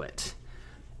added to it.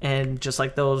 And just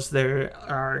like those, there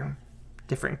are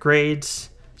different grades.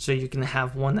 So you can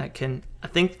have one that can, I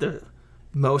think the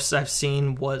most I've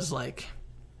seen was like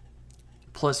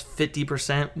plus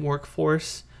 50%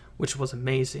 workforce, which was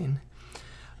amazing.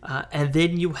 And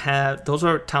then you have, those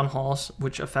are town halls,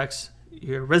 which affects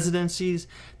your residencies.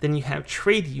 Then you have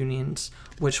trade unions,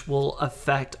 which will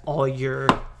affect all your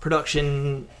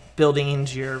production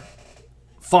buildings, your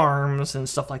farms, and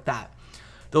stuff like that.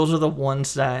 Those are the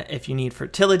ones that if you need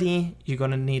fertility, you're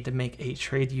going to need to make a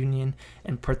trade union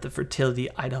and put the fertility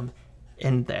item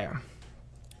in there.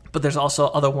 But there's also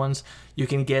other ones you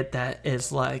can get that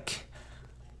is like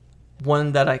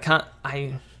one that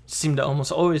I seem to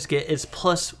almost always get is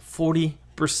plus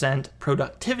 40%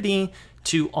 productivity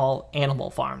to all animal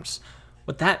farms.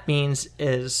 What that means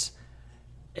is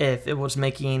if it was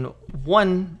making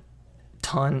 1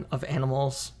 ton of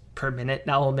animals per minute,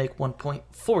 now it'll make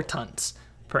 1.4 tons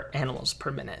per animals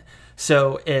per minute.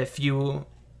 So if you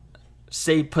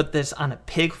say put this on a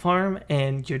pig farm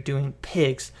and you're doing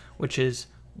pigs, which is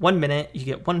 1 minute, you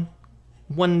get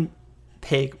one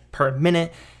pig per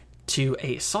minute, to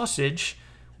a sausage,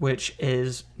 which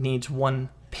needs 1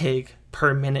 pig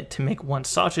per minute to make 1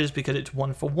 sausage because it's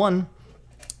 1 for 1.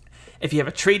 If you have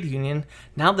a trade union,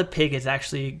 now the pig is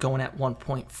actually going at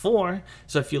 1.4.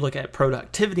 So if you look at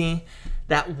productivity,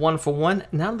 that 1 for 1,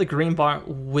 now the green bar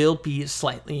will be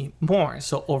slightly more.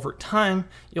 So over time,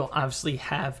 you'll obviously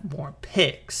have more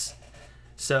pigs.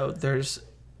 So there's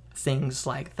things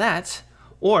like that.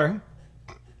 Or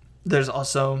there's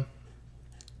also,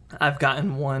 I've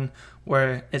gotten one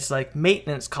where it's like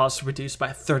maintenance costs reduced by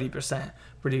 30%,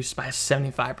 reduced by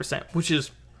 75%, which is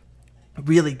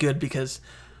really good because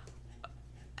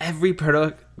every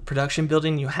production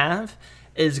building you have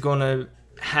is going to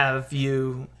have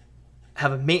you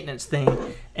have a maintenance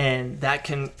thing, and that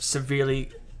can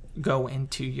severely go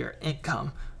into your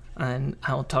income. And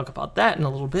I'll talk about that in a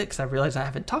little bit because I realize I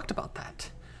haven't talked about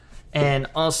that. And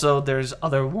also there's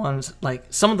other ones, like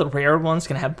some of the rare ones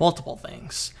can have multiple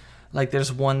things. Like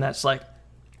there's one that's like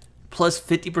plus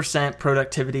 50%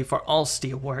 productivity for all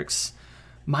steelworks,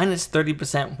 minus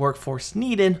 30% workforce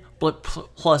needed, but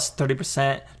plus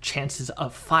 30% chances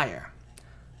of fire.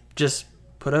 Just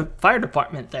put a fire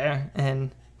department there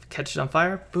and catch it on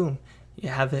fire, boom, you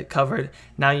have it covered.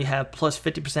 Now you have plus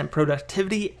 50%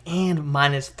 productivity and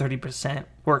minus 30%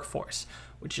 workforce,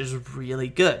 which is really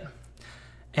good.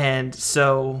 And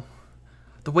so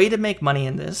the way to make money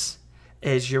in this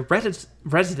is your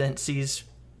residencies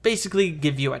basically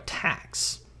give you a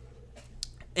tax.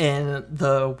 And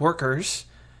the workers,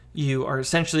 you are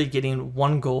essentially getting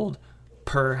 1 gold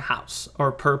per house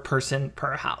or per person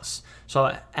per house.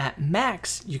 So at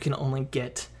max, you can only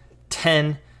get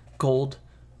 10 gold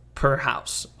per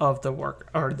house of the work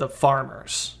or the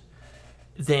farmers.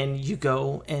 Then you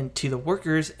go into the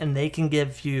workers and they can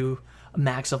give you a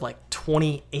max of like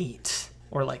 28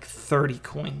 or like 30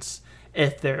 coins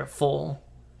if their full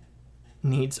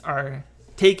needs are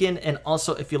taken. And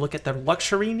also if you look at their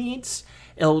luxury needs,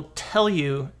 it'll tell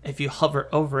you, if you hover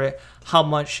over it, how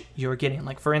much you're getting.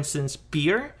 Like for instance,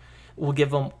 beer will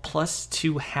give them plus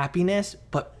 2 happiness,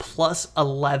 but plus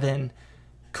 11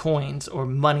 coins or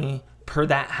money per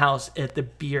that house if the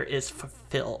beer is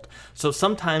fulfilled. So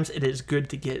sometimes it is good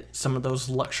to get some of those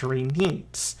luxury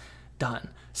needs done.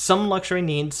 Some luxury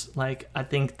needs, like I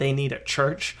think they need a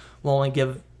church, will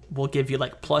give you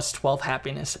like plus 12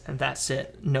 happiness, and that's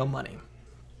it, no money.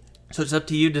 So it's up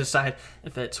to you to decide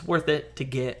if it's worth it to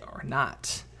get or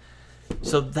not.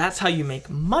 So that's how you make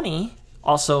money.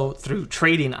 Also through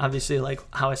trading, obviously, like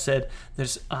how I said,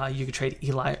 there's you can trade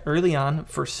Eli early on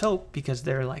for soap because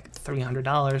they're like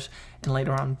 $300, and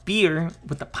later on beer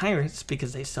with the pirates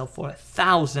because they sell for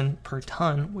 1,000 per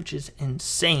ton, which is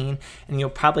insane. And you'll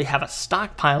probably have a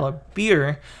stockpile of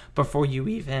beer before you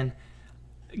even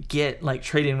get like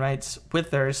trading rights with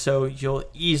theirs, so you'll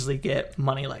easily get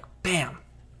money like bam,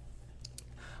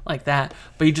 like that.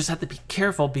 But you just have to be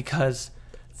careful because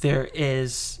there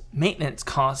is maintenance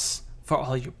costs for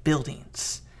all your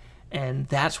buildings, and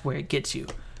that's where it gets you.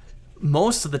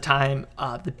 Most of the time,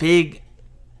 the big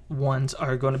ones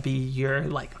are going to be your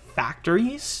like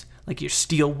factories, like your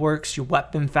steel works, your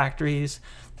weapon factories.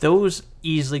 Those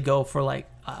easily go for like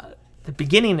the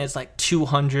beginning is like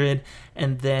 200,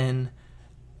 and then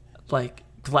like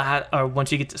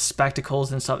once you get to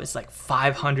spectacles and stuff, it's like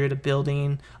 500 a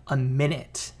building a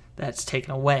minute that's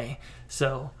taken away.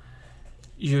 So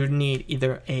you need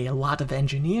either a lot of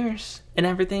engineers and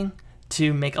everything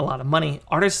to make a lot of money.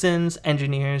 Artisans,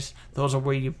 engineers, those are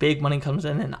where your big money comes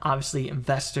in. And obviously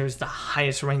investors, the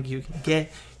highest rank you can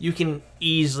get. You can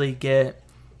easily get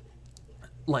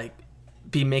like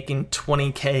be making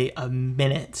 20K a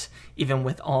minute even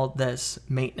with all this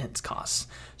maintenance costs.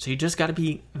 So you just got to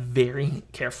be very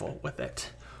careful with it.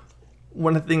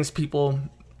 One of the things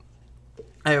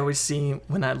I always see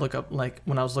when I look up, like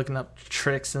when I was looking up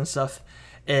tricks and stuff,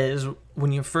 is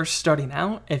when you're first starting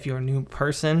out, if you're a new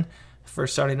person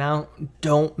first starting out,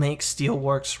 don't make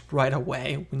steelworks right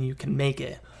away when you can make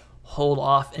it. Hold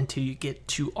off until you get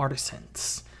to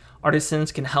artisans.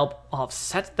 Artisans can help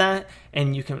offset that,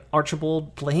 and you can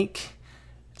Archibald Blake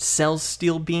sells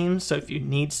steel beams, so if you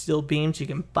need steel beams, you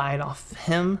can buy it off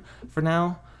him for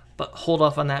now. but hold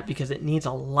off on that because it needs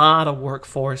a lot of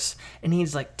workforce. It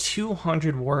needs like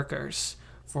 200 workers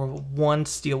for one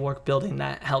steelwork building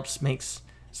that helps makes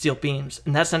steel beams,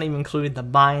 and that's not even including the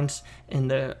mines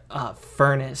and the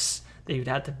furnace that you'd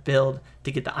have to build to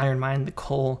get the iron mine, the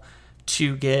coal,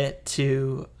 to get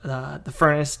to the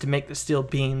furnace to make the steel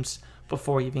beams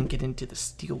before you even get into the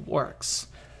steel works.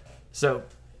 So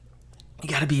you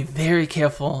got to be very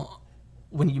careful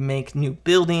when you make new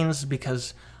buildings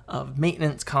because of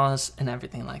maintenance costs and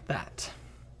everything like that.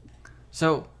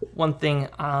 So one thing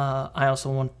I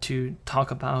also want to talk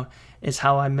about is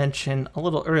how I mentioned a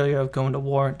little earlier of going to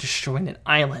war, destroying an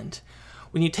island.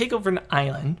 When you take over an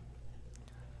island,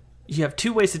 you have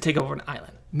two ways to take over an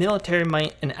island: military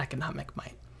might and economic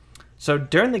might. So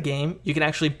during the game, you can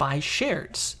actually buy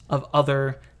shares of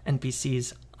other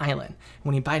NPCs' island.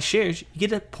 When you buy shares, you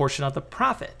get a portion of the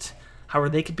profit. However,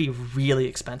 they could be really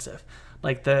expensive.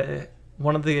 Like the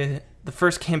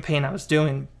first campaign I was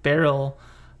doing, Beryl,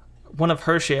 one of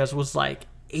her shares was like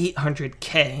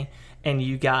 800k, and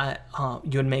you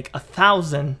would make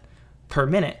 1,000 per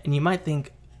minute. And you might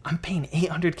think, I'm paying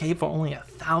 800k for only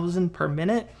 1,000 per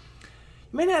minute?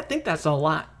 You may not think that's a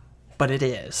lot, but it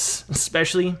is,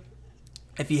 especially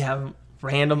if you have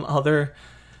random other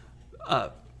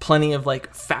plenty of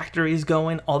like factories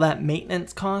going, all that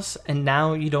maintenance costs, and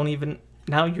now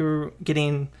you're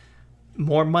getting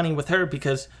more money with her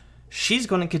because she's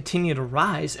going to continue to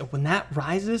rise, and when that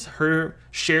rises, her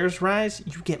shares rise,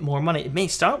 you get more money. It may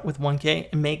start with 1k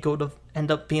and may go to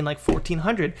end up being like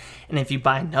 1,400, and if you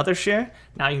buy another share,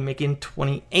 now you're making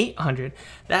 2,800.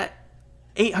 That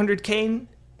 800k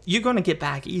you're going to get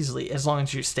back easily as long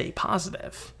as you stay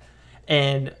positive.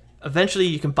 And eventually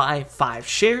you can buy 5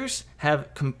 shares,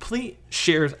 have complete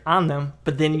shares on them,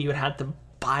 but then you would have to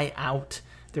buy out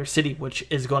their city, which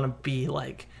is going to be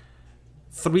like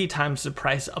 3 times the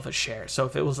price of a share. So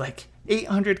if it was like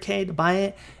 800k to buy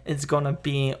it, it's going to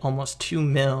be almost 2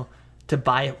 mil to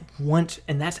buy it once,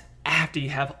 and that's after you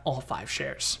have all 5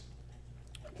 shares.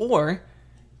 Or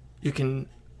you can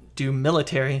do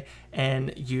military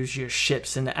and use your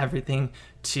ships and everything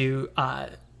to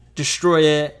destroy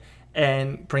it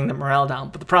and bring the morale down.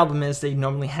 But the problem is they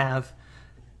normally have,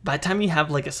 by the time you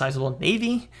have like a sizable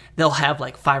navy, they'll have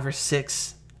like 5 or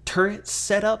 6 turrets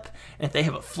set up, and if they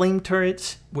have a flame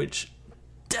turret, which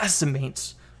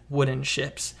decimates wooden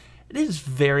ships, it is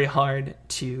very hard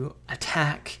to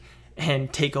attack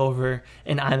and take over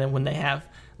an island when they have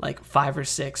like 5 or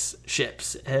 6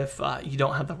 ships if you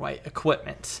don't have the right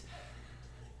equipment.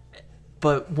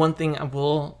 But one thing I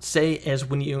will say is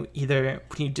when you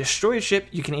destroy a ship,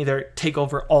 you can either take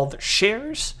over all the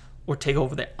shares or take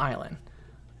over the island.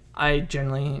 I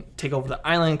generally take over the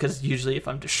island because usually if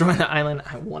I'm destroying the island,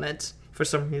 I want it for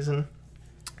some reason.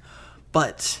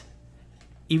 But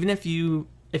even if you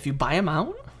buy them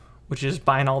out, which is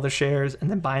buying all the shares and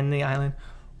then buying the island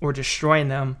or destroying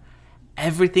them,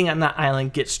 everything on that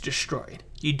island gets destroyed.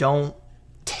 You don't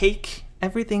take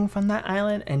everything from that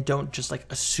island and don't just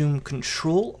like assume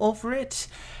control over it.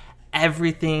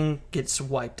 Everything gets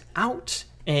wiped out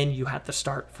and you have to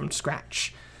start from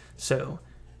scratch. So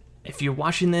if you're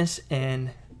watching this and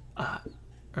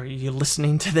or you're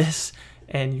listening to this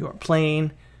and you're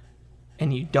playing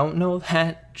and you don't know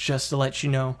that, just to let you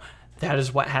know, that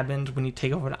is what happens when you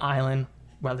take over an island,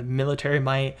 whether military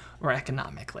might or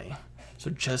economically.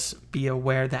 So just be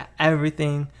aware that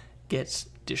everything gets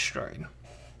destroyed.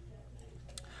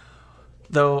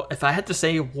 Though, if I had to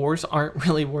say, wars aren't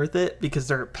really worth it because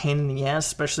they're a pain in the ass,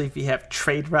 especially if you have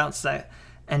trade routes that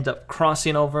end up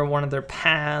crossing over one of their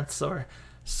paths or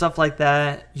stuff like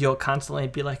that. You'll constantly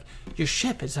be like, your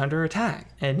ship is under attack,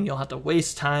 and you'll have to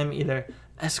waste time either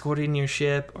escorting your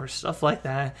ship or stuff like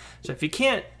that. So if you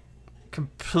can't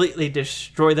completely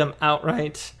destroy them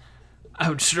outright, I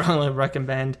would strongly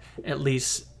recommend at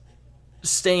least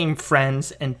staying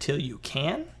friends until you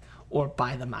can, or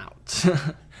buy them out.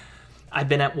 I've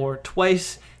been at war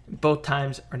twice. Both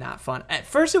times are not fun. At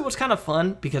first it was kind of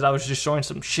fun because I was destroying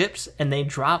some ships and they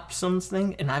dropped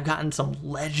something, and I've gotten some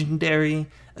legendary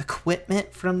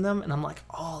equipment from them, and I'm like,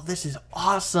 oh, this is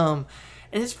awesome.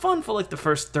 And it's fun for like the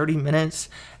first 30 minutes,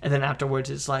 and then afterwards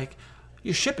it's like,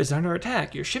 your ship is under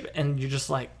attack, and you're just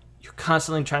like, you're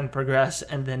constantly trying to progress,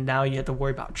 and then now you have to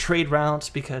worry about trade routes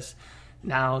because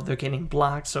now they're getting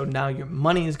blocked, so now your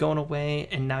money is going away,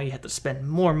 and now you have to spend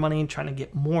more money trying to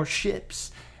get more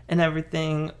ships and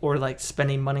everything, or like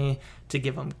spending money to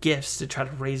give them gifts to try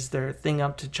to raise their thing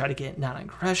up to try to get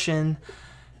non-aggression,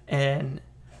 and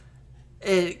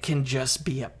it can just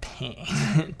be a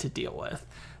pain to deal with.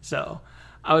 So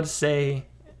I would say,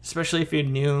 especially if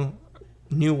you're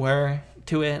newer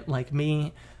to it like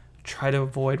me, try to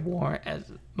avoid war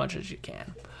as much as you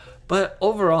can. But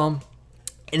overall,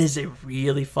 it is a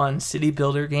really fun city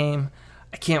builder game.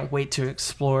 I can't wait to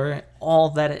explore all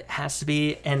that it has to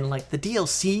be. And like the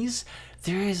DLCs,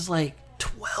 there is like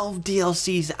 12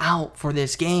 DLCs out for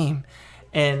this game.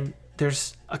 And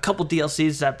there's a couple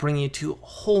DLCs that bring you to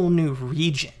whole new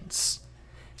regions.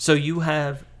 So you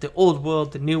have the old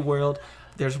world, the new world.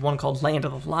 There's one called Land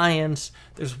of the Lions.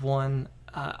 There's one,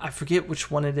 I forget which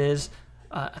one it is.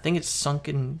 I think it's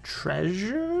Sunken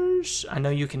Treasures. I know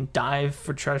you can dive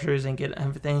for treasures and get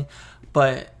everything,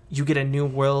 but you get a new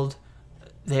world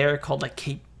there called like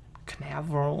Cape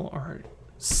Canaveral or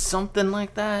something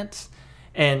like that.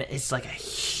 And it's like a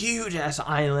huge ass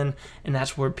island, and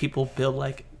that's where people build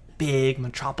like big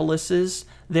metropolises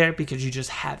there because you just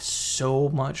have so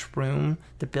much room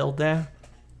to build there.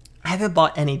 I haven't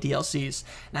bought any DLCs,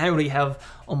 and I already have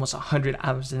almost 100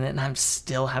 hours in it, and I'm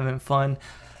still having fun.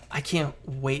 I can't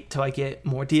wait till I get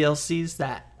more DLCs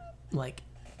that like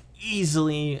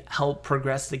easily help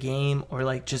progress the game or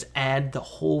like just add the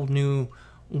whole new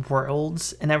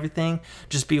worlds and everything.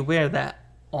 Just be aware that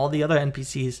all the other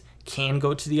NPCs can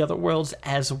go to the other worlds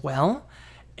as well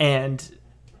and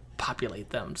populate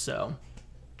them. So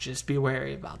just be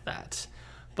wary about that.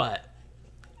 But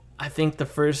I think the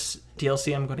first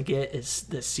DLC I'm going to get is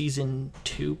the Season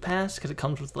 2 pass because it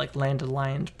comes with like Land of the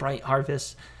Lions, Bright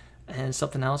Harvest, and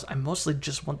something else. I mostly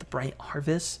just want the Bright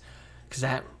Harvest because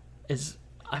that is,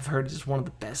 I've heard, is one of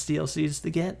the best DLCs to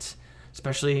get,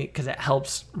 especially because it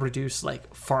helps reduce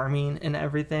like farming and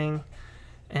everything,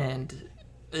 and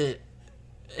it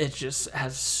just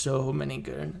has so many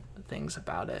good things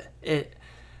about it.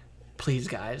 Please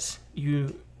guys,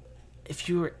 if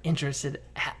you are interested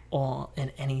at all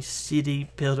in any city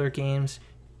builder games,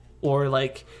 or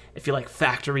like if you like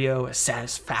Factorio, a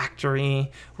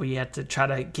Satisfactory, where you have to try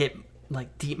to get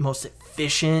like the most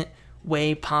efficient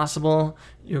way possible,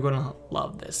 you're gonna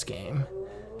love this game.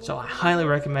 So I highly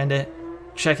recommend it.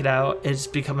 Check it out. It's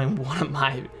becoming one of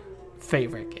my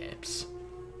favorite games.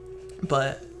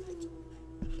 But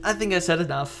I think I said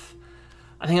enough.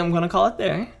 I think I'm gonna call it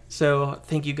there. So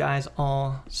thank you guys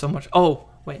all so much. Oh,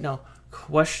 wait, no.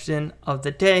 Question of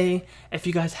the day. If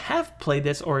you guys have played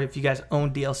this, or if you guys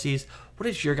own DLCs, what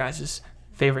is your guys'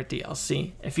 favorite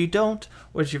DLC? If you don't,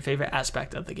 what is your favorite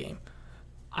aspect of the game?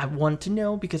 I want to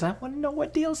know because I want to know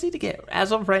what DLC to get.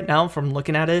 As of right now, from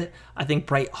looking at it, I think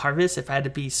Bright Harvest, if I had to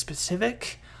be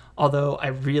specific, although I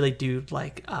really do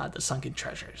like the Sunken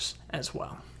Treasures as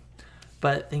well.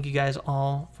 But thank you guys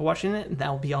all for watching it. That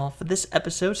will be all for this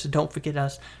episode. So don't forget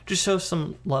us to show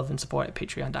some love and support at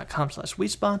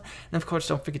patreon.com/WeSpawn. And of course,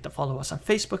 don't forget to follow us on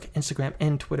Facebook, Instagram,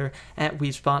 and Twitter at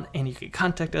WeSpawn. And you can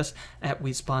contact us at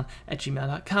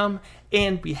WeSpawn@gmail.com.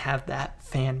 And we have that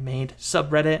fan-made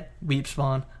subreddit,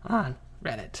 WeSpawn, on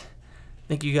Reddit.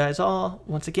 Thank you guys all.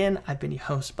 Once again, I've been your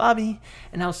host, Bobby.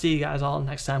 And I'll see you guys all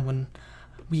next time when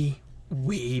we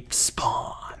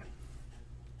WeSpawn.